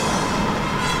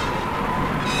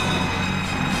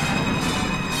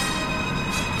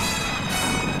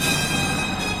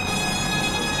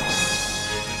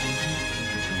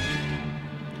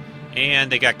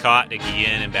 And they got caught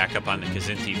again and back up on the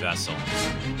Kazenti vessel.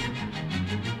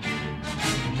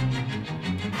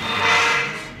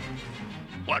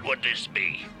 What would this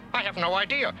be? I have no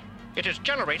idea. It is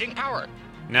generating power.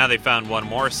 Now they found one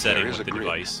more setting There is with a the grid.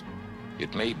 device.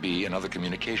 It may be another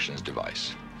communications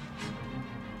device.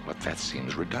 But that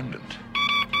seems redundant.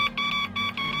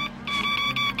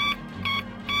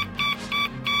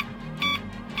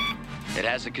 It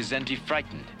has a Kazenti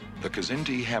frightened. The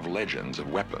Kazenti have legends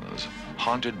of weapons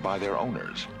haunted by their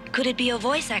owners. Could it be a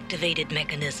voice-activated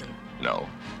mechanism? No.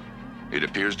 It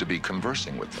appears to be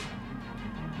conversing with them.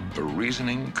 A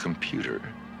reasoning computer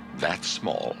that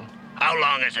small. How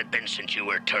long has it been since you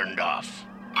were turned off?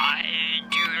 I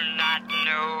do not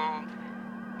know.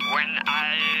 When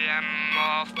I am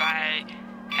off, I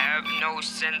have no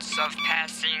sense of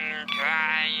passing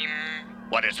time.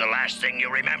 What is the last thing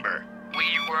you remember? We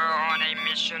were on a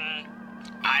mission.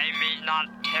 I may not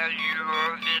tell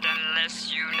you of it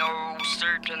unless you know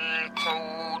certain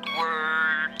code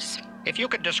words. If you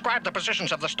could describe the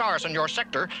positions of the stars in your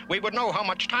sector, we would know how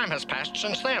much time has passed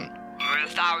since then.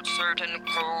 Without certain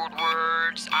code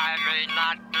words, I may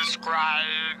not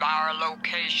describe our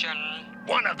location.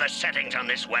 One of the settings on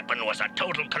this weapon was a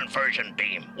total conversion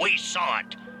beam. We saw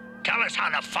it. Tell us how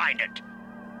to find it.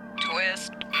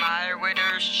 Twist my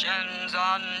widdershins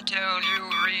until you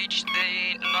reach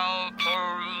the null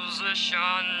position.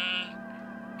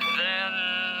 Then...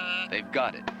 They've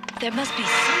got it. There must be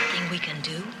something we can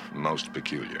do. Most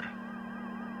peculiar.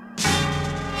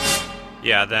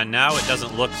 Yeah, then now it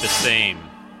doesn't look the same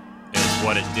as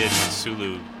what it did when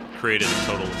Sulu created the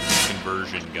total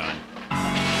conversion gun.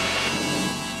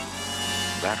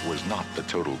 That was not the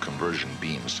total conversion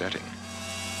beam setting.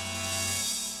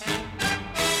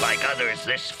 Like others,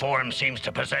 this form seems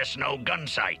to possess no gun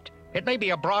sight. It may be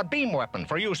a broad beam weapon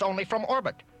for use only from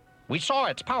orbit. We saw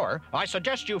its power. I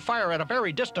suggest you fire at a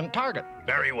very distant target.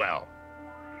 Very well.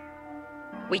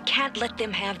 We can't let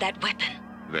them have that weapon.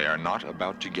 They are not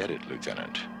about to get it,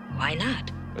 Lieutenant. Why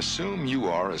not? Assume you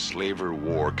are a slaver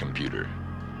war computer.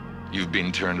 You've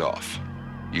been turned off.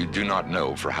 You do not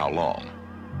know for how long.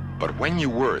 But when you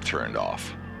were turned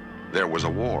off, there was a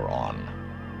war on.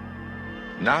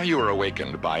 Now you are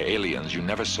awakened by aliens you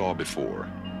never saw before.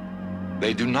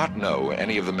 They do not know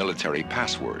any of the military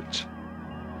passwords.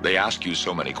 They ask you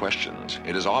so many questions,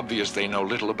 it is obvious they know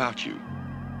little about you.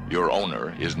 Your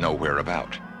owner is nowhere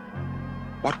about.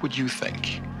 What would you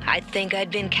think? I'd think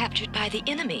I'd been captured by the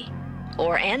enemy.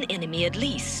 Or an enemy at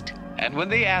least. And when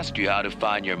they ask you how to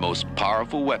find your most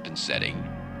powerful weapon setting,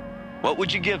 what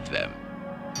would you give them?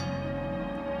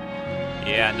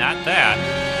 Yeah, not that.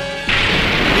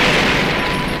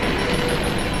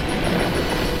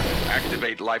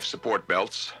 Activate life support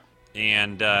belts.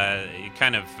 And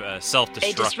kind of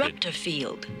self-destructed. A disruptor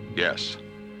field. Yes.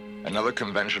 Another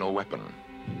conventional weapon.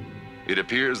 It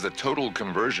appears the total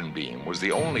conversion beam was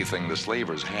the only thing the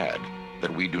slavers had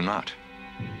that we do not.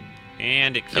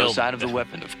 And it No killed... sign of the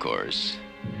weapon, of course.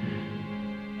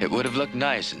 It would have looked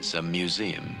nice in some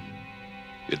museum.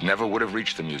 It never would have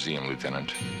reached the museum,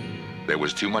 Lieutenant. There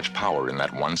was too much power in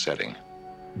that one setting.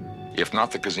 If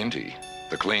not the Kazenti,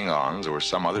 the Klingons or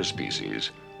some other species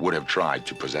would have tried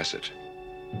to possess it.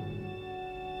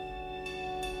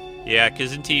 Yeah,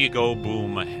 Kazenti go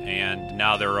boom, and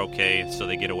now they're okay, so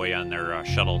they get away on their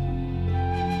shuttle.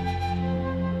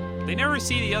 They never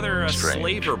see the other Strange.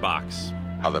 slaver box.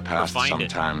 How the past find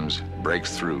it. sometimes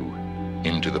breaks through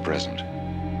into the present.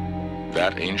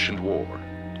 That ancient war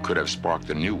could have sparked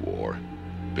a new war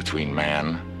between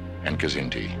man and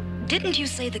Kazenti. Didn't you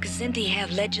say the Kazenti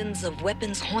have legends of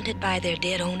weapons haunted by their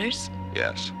dead owners?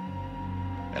 Yes.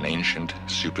 An ancient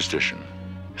superstition.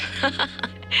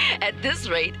 At this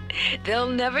rate, they'll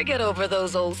never get over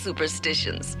those old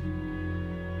superstitions.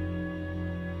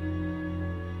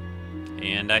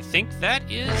 And I think that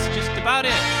is just about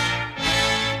it.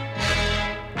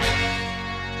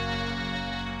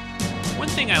 One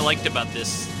thing I liked about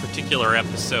this particular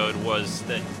episode was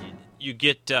that you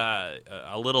get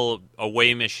a little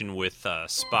away mission with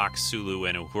Spock, Sulu,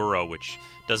 and Uhura, which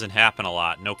doesn't happen a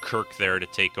lot. No Kirk there to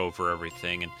take over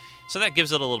everything. And so that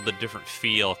gives it a little bit different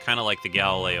feel, kind of like the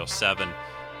Galileo 7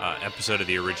 episode of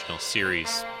the original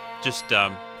series. Just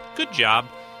good job.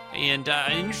 And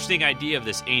an interesting idea of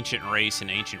this ancient race and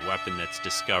ancient weapon that's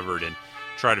discovered, and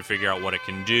try to figure out what it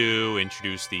can do,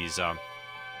 introduce these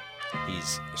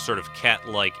sort of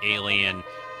cat-like alien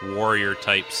warrior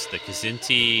types, the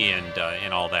Kzinti,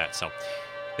 and all that. So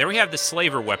there we have the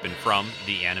slaver weapon from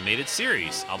the animated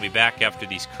series. I'll be back after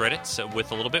these credits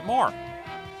with a little bit more.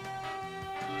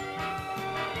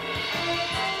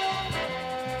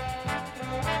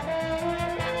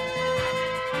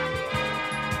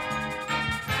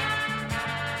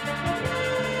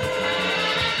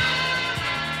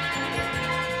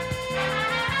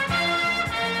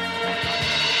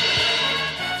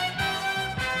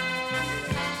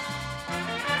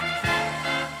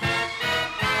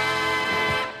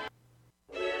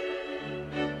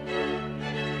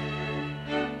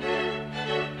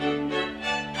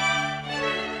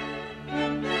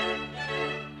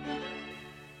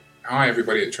 Hi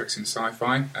everybody at Treks in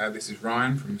Sci-Fi, this is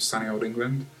Ryan from sunny old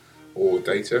England, or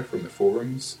Data from the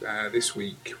forums. This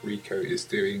week Rico is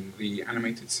doing the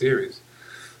animated series.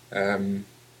 I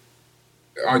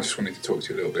just wanted to talk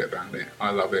to you a little bit about it.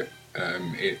 I love it.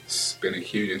 It's been a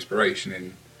huge inspiration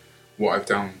in what I've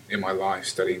done in my life,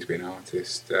 studying to be an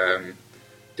artist,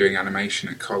 doing animation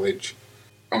at college.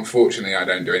 Unfortunately I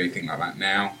don't do anything like that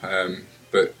now.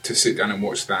 But to sit down and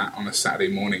watch that on a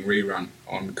Saturday morning rerun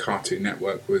on Cartoon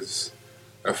Network was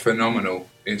a phenomenal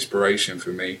inspiration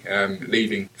for me,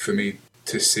 leading for me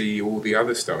to see all the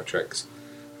other Star Treks,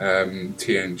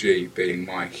 TNG being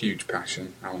my huge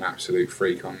passion. I'm an absolute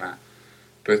freak on that.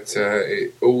 But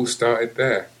it all started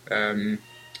there.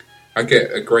 I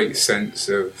get a great sense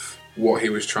of what he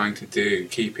was trying to do,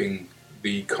 keeping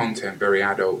the content very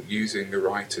adult, using the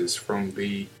writers from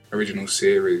the original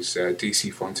series,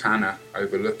 DC Fontana,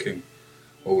 overlooking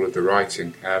all of the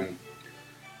writing.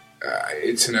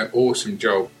 It's an awesome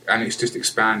job, and it's just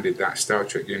expanded that Star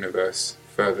Trek universe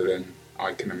further than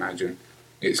I can imagine.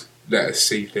 It's let us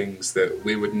see things that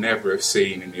we would never have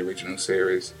seen in the original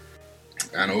series.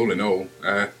 And all in all,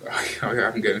 I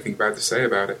haven't got anything bad to say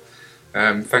about it.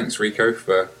 Thanks, Rico,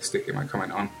 for sticking my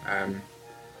comment on.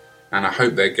 And I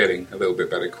hope they're getting a little bit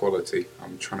better quality.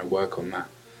 I'm trying to work on that.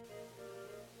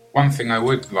 One thing I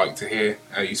would like to hear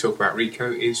you talk about, Rico,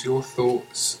 is your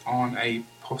thoughts on a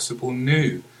possible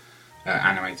new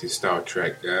animated Star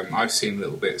Trek. I've seen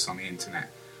little bits on the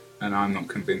internet, and I'm not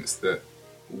convinced that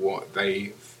what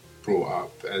they've brought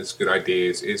up as good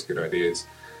ideas is good ideas.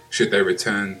 Should they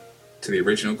return to the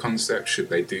original concept? Should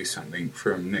they do something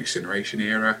from Next Generation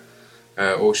era?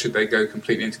 Or should they go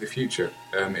completely into the future?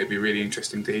 It'd be really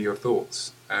interesting to hear your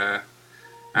thoughts.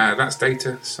 That's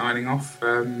Data signing off.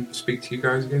 Speak to you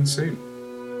guys again soon.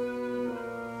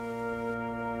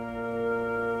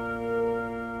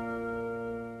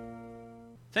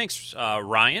 Thanks,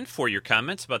 Ryan, for your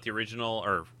comments about the original,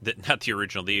 or not the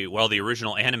original, the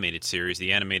original animated series,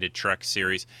 the animated Trek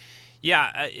series.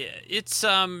 Yeah, it's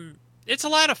a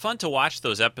lot of fun to watch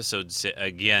those episodes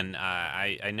again.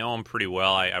 I know them pretty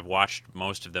well. I've watched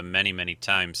most of them many, many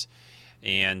times.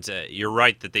 And you're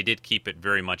right that they did keep it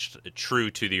very much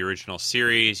true to the original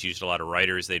series, used a lot of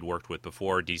writers they'd worked with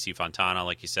before. DC Fontana,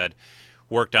 like you said,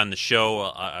 worked on the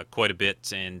show quite a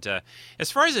bit. And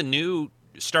as far as a new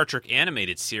Star Trek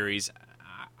animated series,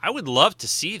 I would love to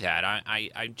see that.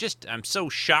 I'm so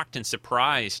shocked and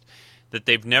surprised that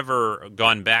they've never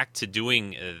gone back to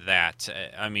doing that.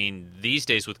 I mean, these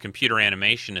days with computer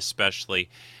animation especially,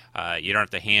 you don't have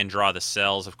to hand draw the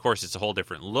cells. Of course, it's a whole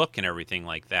different look and everything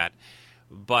like that.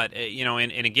 But,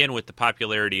 and again, with the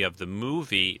popularity of the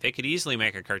movie, they could easily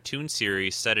make a cartoon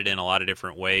series, set it in a lot of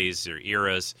different ways or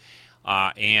eras,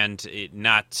 and it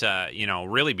not,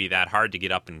 really be that hard to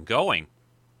get up and going.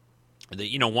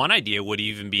 One idea would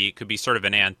even be, it could be sort of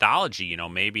an anthology,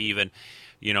 maybe even,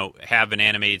 have an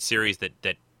animated series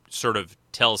that sort of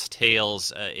tells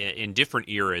tales in different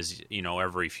eras,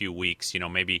 every few weeks,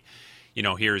 maybe...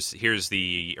 here's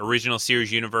the original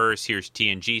series universe, here's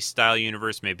TNG style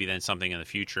universe, maybe then something in the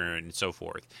future and so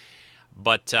forth.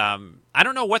 But I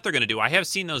don't know what they're going to do. I have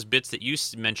seen those bits that you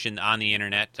mentioned on the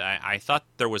internet. I thought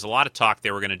there was a lot of talk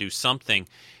they were going to do something,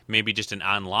 maybe just an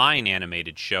online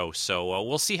animated show. So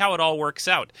we'll see how it all works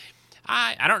out.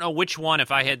 I don't know which one,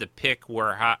 if I had to pick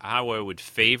how I would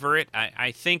favor it.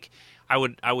 I think I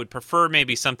would prefer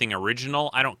maybe something original.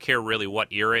 I don't care really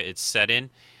what era it's set in.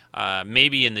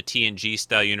 Maybe in the TNG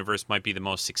style universe might be the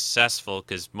most successful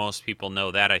because most people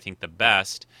know that, I think, the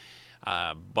best.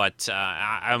 But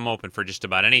I'm open for just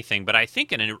about anything. But I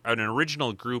think an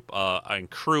original group and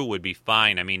crew would be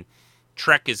fine. I mean,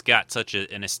 Trek has got such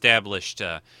an established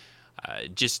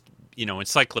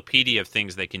encyclopedia of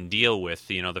things they can deal with,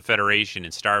 the Federation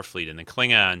and Starfleet and the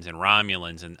Klingons and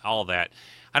Romulans and all that.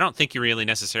 I don't think you really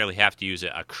necessarily have to use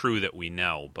a crew that we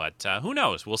know, but who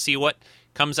knows? We'll see what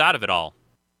comes out of it all.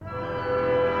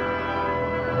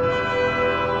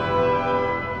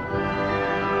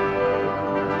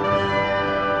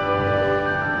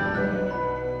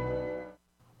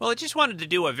 Well, I just wanted to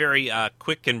do a very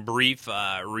quick and brief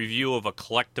review of a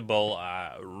collectible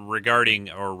regarding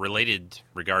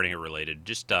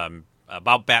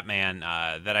about Batman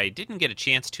that I didn't get a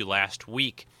chance to last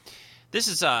week. This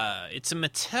is it's a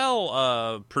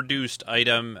Mattel produced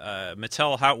item,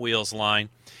 Mattel Hot Wheels line.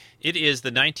 It is the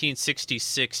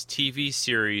 1966 TV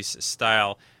series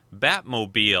style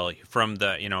Batmobile from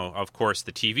the, of course,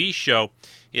 the TV show.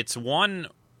 It's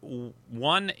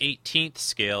 1/18th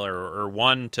scale or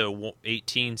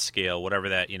 1/18 scale, whatever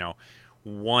that,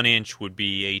 1 inch would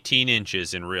be 18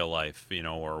 inches in real life,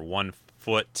 or 1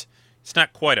 foot. It's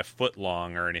not quite a foot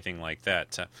long or anything like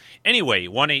that. Anyway,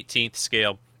 1/18th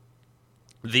scale.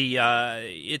 The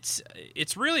it's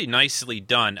really nicely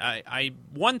done.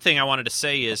 One thing I wanted to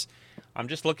say is, I'm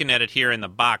just looking at it here in the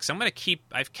box.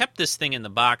 I've kept this thing in the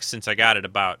box since I got it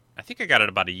about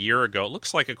a year ago. It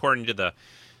looks like, according to the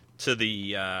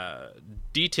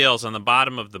details on the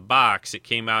bottom of the box, it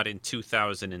came out in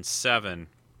 2007.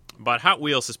 But Hot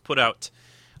Wheels has put out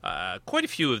quite a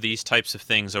few of these types of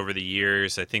things over the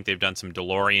years. I think they've done some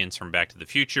DeLoreans from Back to the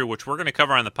Future, which we're going to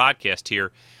cover on the podcast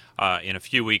here in a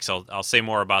few weeks. I'll say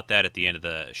more about that at the end of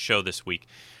the show this week.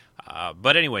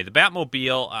 But anyway, the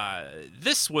Batmobile,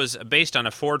 this was based on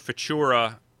a Ford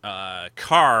Futura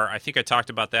car. I think I talked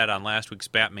about that on last week's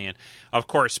Batman. Of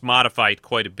course, modified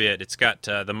quite a bit. It's got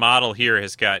the model here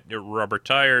has got rubber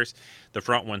tires. The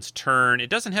front ones turn. It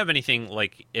doesn't have anything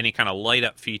like any kind of light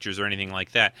up features or anything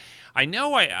like that. I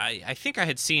know I think I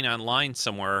had seen online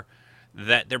somewhere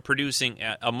that they're producing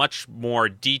a much more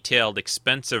detailed,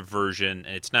 expensive version.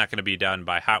 It's not going to be done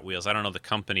by Hot Wheels. I don't know the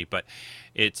company, but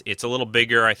it's a little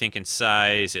bigger, I think, in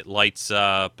size. It lights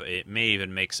up. It may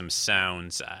even make some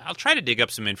sounds. I'll try to dig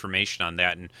up some information on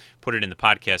that and put it in the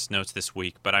podcast notes this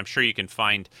week, but I'm sure you can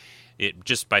find it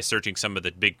just by searching some of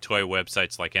the big toy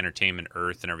websites like Entertainment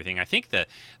Earth and everything. I think that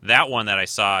one that I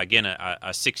saw, again, a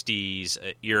 60s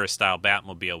era style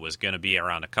Batmobile, was going to be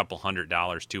around a couple $100,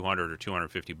 $200 or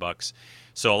 $250.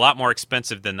 So a lot more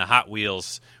expensive than the Hot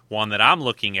Wheels one that I'm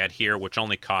looking at here, which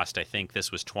only cost, I think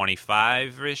this was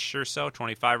 $25-ish or so,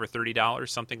 $25 or $30,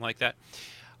 something like that.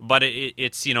 But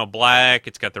it's black.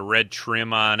 It's got the red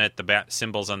trim on it, the bat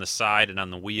symbols on the side and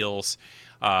on the wheels.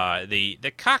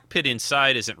 The cockpit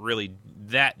inside isn't really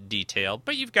that detailed,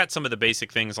 but you've got some of the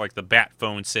basic things like the bat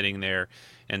phone sitting there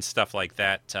and stuff like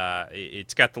that.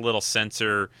 It's got the little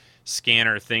sensor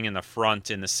scanner thing in the front,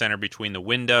 in the center between the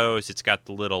windows. It's got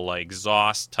the little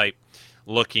exhaust type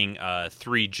looking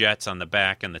 3 jets on the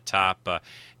back and the top.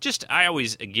 I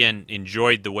always, again,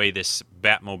 enjoyed the way this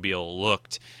Batmobile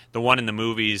looked. The one in the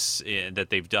movies that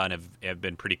they've done have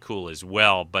been pretty cool as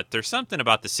well, but there's something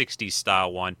about the 60s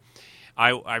style one.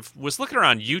 I was looking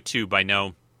around YouTube, I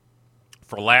know,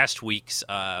 for last week's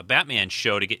Batman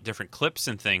show to get different clips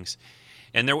and things.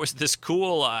 And there was this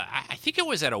cool, I think it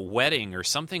was at a wedding or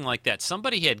something like that.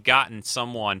 Somebody had gotten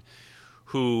someone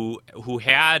who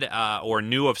had or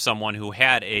knew of someone who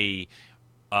had a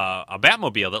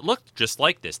Batmobile that looked just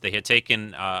like this. They had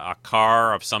taken a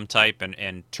car of some type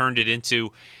and turned it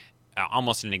into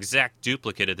almost an exact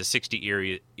duplicate of the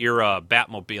 60s era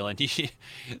Batmobile. And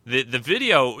the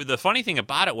video, the funny thing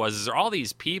about it was, there are all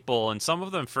these people, and some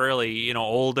of them fairly,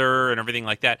 older and everything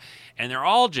like that, and they're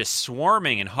all just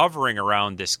swarming and hovering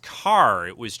around this car.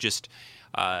 It was just,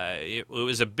 it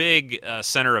was a big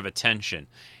center of attention.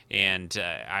 And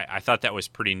I thought that was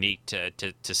pretty neat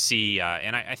to see.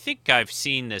 And I think I've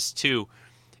seen this too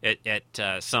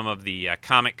at some of the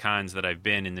Comic Cons that I've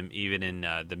been in, even in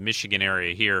the Michigan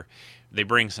area here. They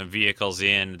bring some vehicles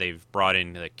in. They've brought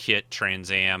in the Kit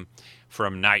Trans Am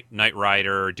from Knight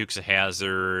Rider, Dukes of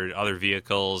Hazzard, other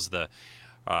vehicles, the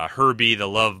Herbie the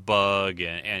Love Bug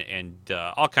and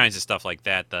all kinds of stuff like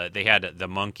that. They had the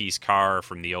Monkees car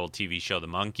from the old TV show The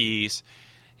Monkees.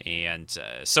 And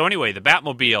so anyway, the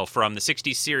Batmobile from the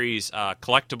 60s series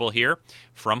collectible here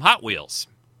from Hot Wheels.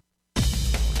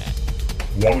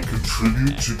 Want to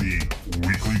contribute to the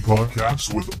weekly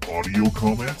podcast with audio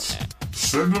comments?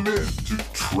 Send them in to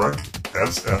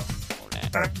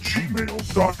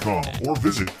treksf@gmail.com or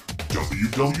visit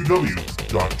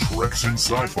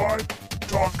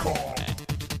www.treksinsci-fi.com.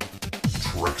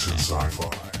 Treks in Sci-Fi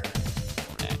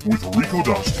with Rico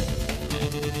Dusty.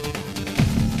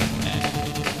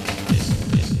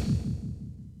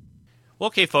 Well,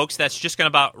 okay, folks, that's just going to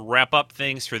about wrap up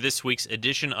things for this week's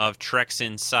edition of Treks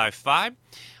in Sci-Fi.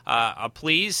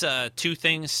 Please, two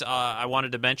things I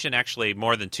wanted to mention, actually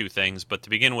more than two things, but to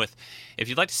begin with, if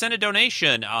you'd like to send a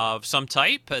donation of some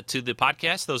type to the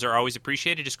podcast, those are always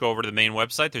appreciated. Just go over to the main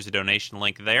website. There's a donation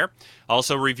link there.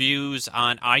 Also, reviews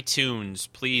on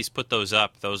iTunes, please put those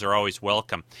up. Those are always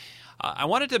welcome. I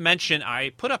wanted to mention I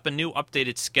put up a new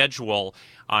updated schedule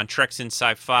on Treks in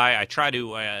Sci-Fi. I try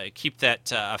to keep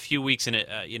that a few weeks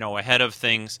ahead of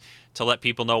things to let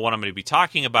people know what I'm going to be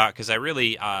talking about, because I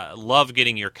really love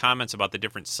getting your comments about the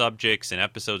different subjects and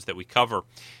episodes that we cover.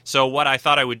 So what I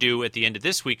thought I would do at the end of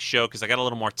this week's show, because I got a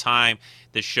little more time,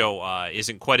 this show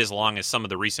isn't quite as long as some of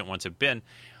the recent ones have been,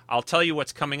 I'll tell you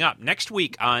what's coming up. Next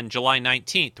week on July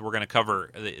 19th, we're going to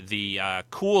cover the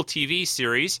cool TV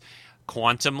series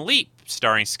Quantum Leap,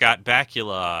 starring Scott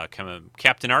Bakula,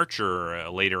 Captain Archer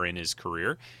later in his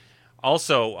career.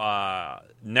 Also,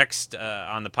 next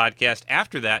on the podcast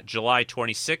after that, July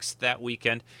 26th, that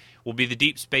weekend, will be the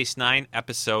Deep Space Nine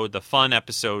episode, the fun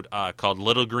episode called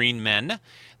Little Green Men.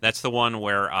 That's the one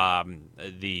where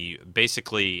the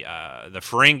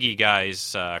Ferengi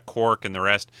guys, Quark and the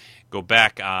rest, go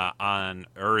back on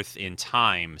Earth in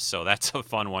time. So that's a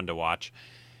fun one to watch.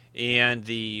 And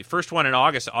the first one in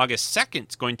August 2nd,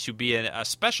 is going to be a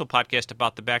special podcast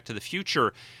about the Back to the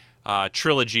Future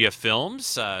trilogy of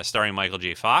films, starring Michael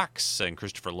J. Fox and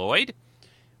Christopher Lloyd,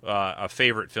 a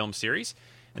favorite film series.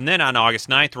 And then on August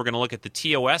 9th, we're going to look at the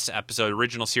TOS episode,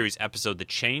 original series episode, The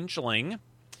Changeling.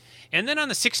 And then on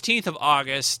the 16th of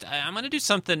August, I'm going to do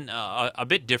something a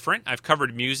bit different. I've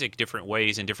covered music different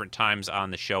ways and different times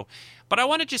on the show, but I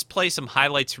want to just play some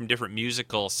highlights from different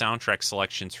musical soundtrack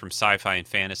selections from sci-fi and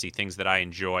fantasy, things that I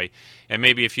enjoy, and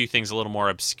maybe a few things a little more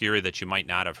obscure that you might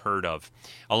not have heard of,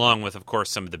 along with, of course,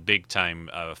 some of the big-time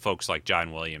folks like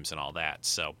John Williams and all that.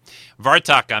 So,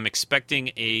 Vartok, I'm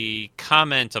expecting a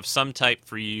comment of some type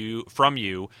from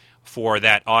you for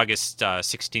that August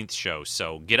 16th show,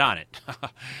 so get on it.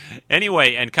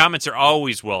 Anyway, and comments are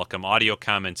always welcome. Audio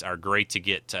comments are great to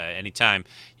get anytime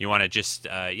you want to just,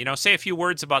 say a few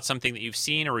words about something that you've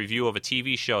seen, a review of a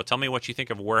TV show. Tell me what you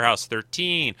think of Warehouse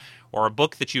 13, or a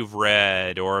book that you've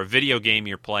read, or a video game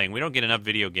you're playing. We don't get enough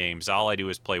video games. All I do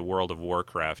is play World of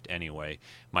Warcraft anyway,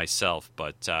 myself.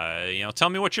 But,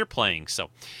 tell me what you're playing. So,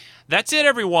 that's it,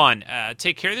 everyone.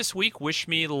 Take care this week. Wish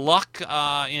me luck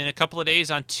in a couple of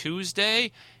days on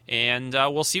Tuesday, and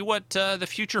we'll see what the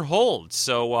future holds.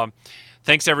 So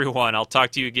thanks, everyone. I'll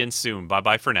talk to you again soon.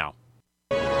 Bye-bye for now.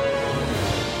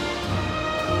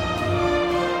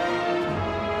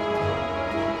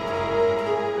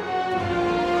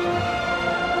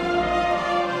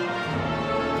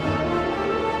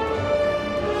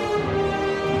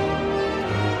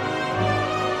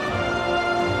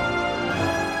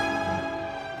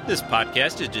 This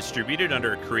podcast is distributed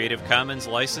under a Creative Commons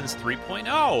License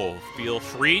 3.0. Feel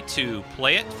free to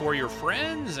play it for your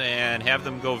friends and have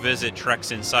them go visit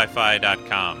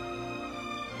treksinsci-fi.com.